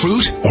milk,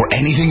 fruit, or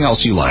anything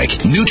else you like.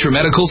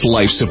 NutriMedical's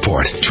Life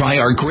Support. Try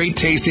our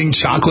great-tasting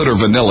chocolate or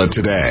vanilla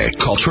today.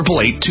 Call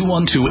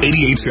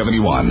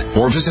 888-212-8871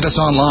 or visit us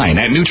online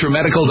at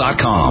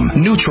NutriMedical.com.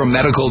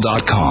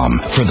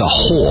 NutriMedical.com for the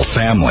whole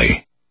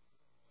family.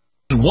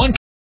 One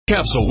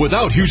capsule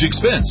without huge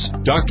expense.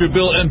 Dr.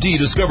 Bill MD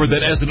discovered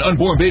that as an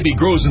unborn baby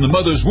grows in the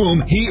mother's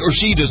womb, he or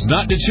she does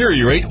not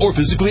deteriorate or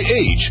physically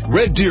age.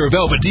 Red Deer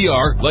Velvet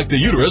DR, like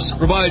the uterus,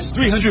 provides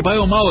 300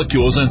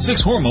 biomolecules and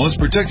 6 hormones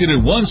protected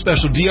in one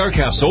special DR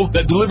capsule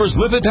that delivers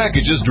lipid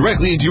packages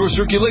directly into your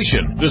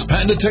circulation. This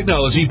patented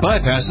technology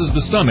bypasses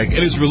the stomach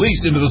and is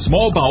released into the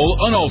small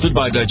bowel unaltered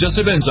by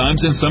digestive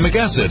enzymes and stomach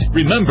acid.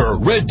 Remember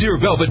Red Deer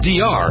Velvet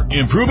DR.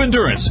 Improve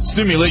endurance,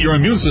 stimulate your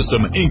immune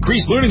system,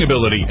 increase learning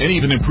ability, and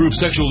even improve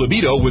sexual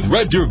libido with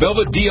Red Deer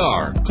Velvet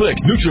DR. Click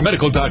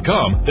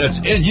NutriMedical.com, that's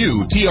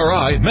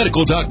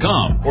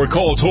NutriMedical.com, or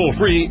call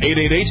toll-free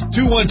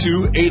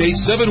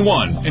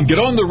 888-212-8871 and get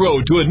on the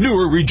road to a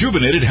newer,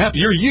 rejuvenated,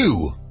 happier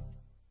you.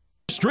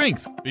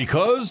 Strength,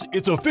 because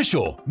it's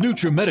official.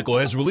 NutriMedical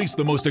has released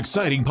the most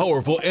exciting,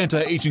 powerful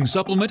anti-aging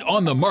supplement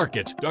on the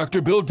market.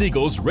 Dr. Bill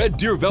Deagle's Red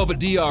Deer Velvet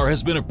DR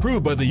has been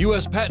approved by the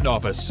U.S. Patent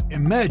Office.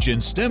 Imagine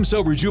stem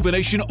cell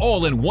rejuvenation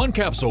all in one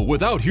capsule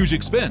without huge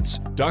expense.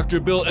 Dr.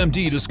 Bill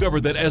MD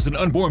discovered that as an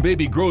unborn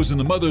baby grows in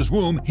the mother's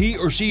womb, he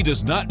or she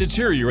does not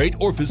deteriorate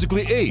or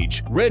physically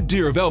age. Red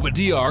Deer Velvet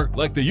DR,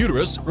 like the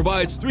uterus,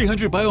 provides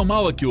 300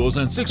 biomolecules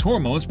and 6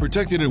 hormones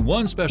protected in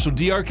one special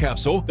DR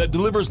capsule that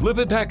delivers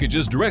lipid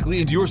packages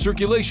directly into your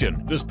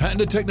circulation. This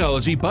patented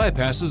technology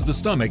bypasses the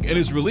stomach and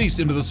is released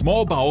into the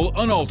small bowel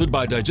unaltered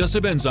by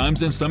digestive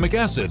enzymes and stomach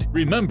acid.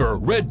 Remember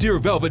Red Deer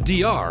Velvet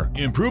DR.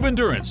 Improve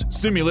endurance,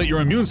 stimulate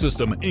your immune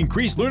system,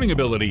 increase learning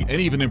ability, and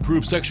even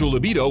improve sexual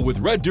libido with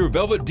Red Deer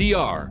Velvet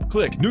DR.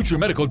 Click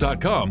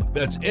NutriMedical.com,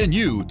 that's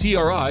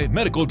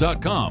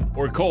NutriMedical.com,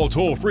 or call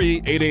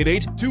toll-free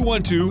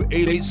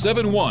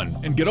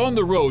 888-212-8871 and get on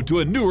the road to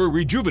a newer,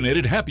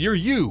 rejuvenated, happier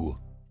you.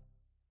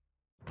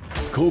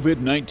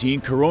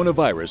 COVID-19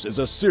 coronavirus is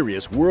a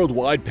serious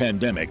worldwide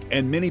pandemic,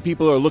 and many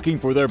people are looking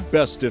for their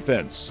best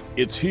defense.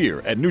 It's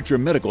here at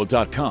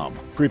NutriMedical.com.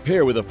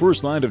 Prepare with a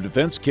first line of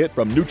defense kit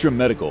from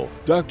NutriMedical.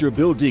 Dr.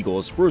 Bill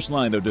Deagle's first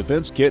line of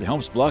defense kit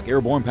helps block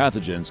airborne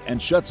pathogens and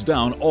shuts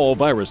down all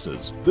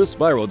viruses. This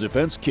viral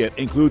defense kit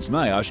includes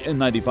NIOSH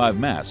N95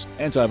 mask,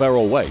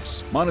 antiviral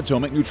wipes,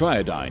 monatomic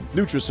nutriodine,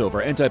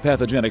 Nutrisilver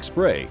antipathogenic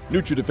spray,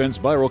 NutriDefense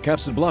viral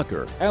capsid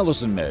blocker,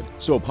 Allison Med,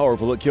 so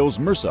powerful it kills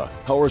MRSA,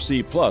 Power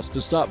C Plus to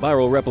stop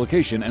viral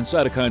replication and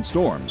cytokine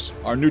storms.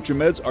 Our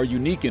NutriMeds are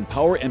unique in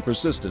power and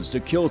persistence to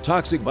kill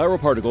toxic viral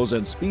particles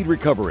and speed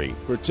recovery.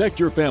 Protect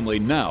your family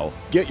now.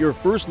 Get your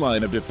first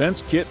line of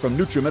defense kit from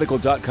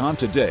NutriMedical.com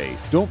today.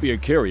 Don't be a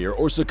carrier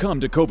or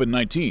succumb to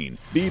COVID-19.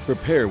 Be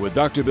prepared with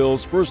Dr.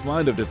 Bill's first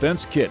line of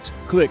defense kit.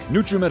 Click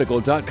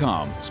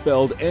NutriMedical.com,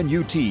 spelled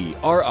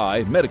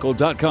N-U-T-R-I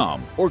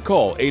Medical.com, or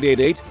call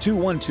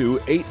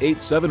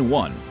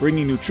 888-212-8871,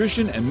 bringing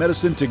nutrition and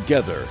medicine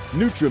together.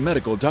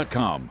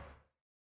 NutriMedical.com.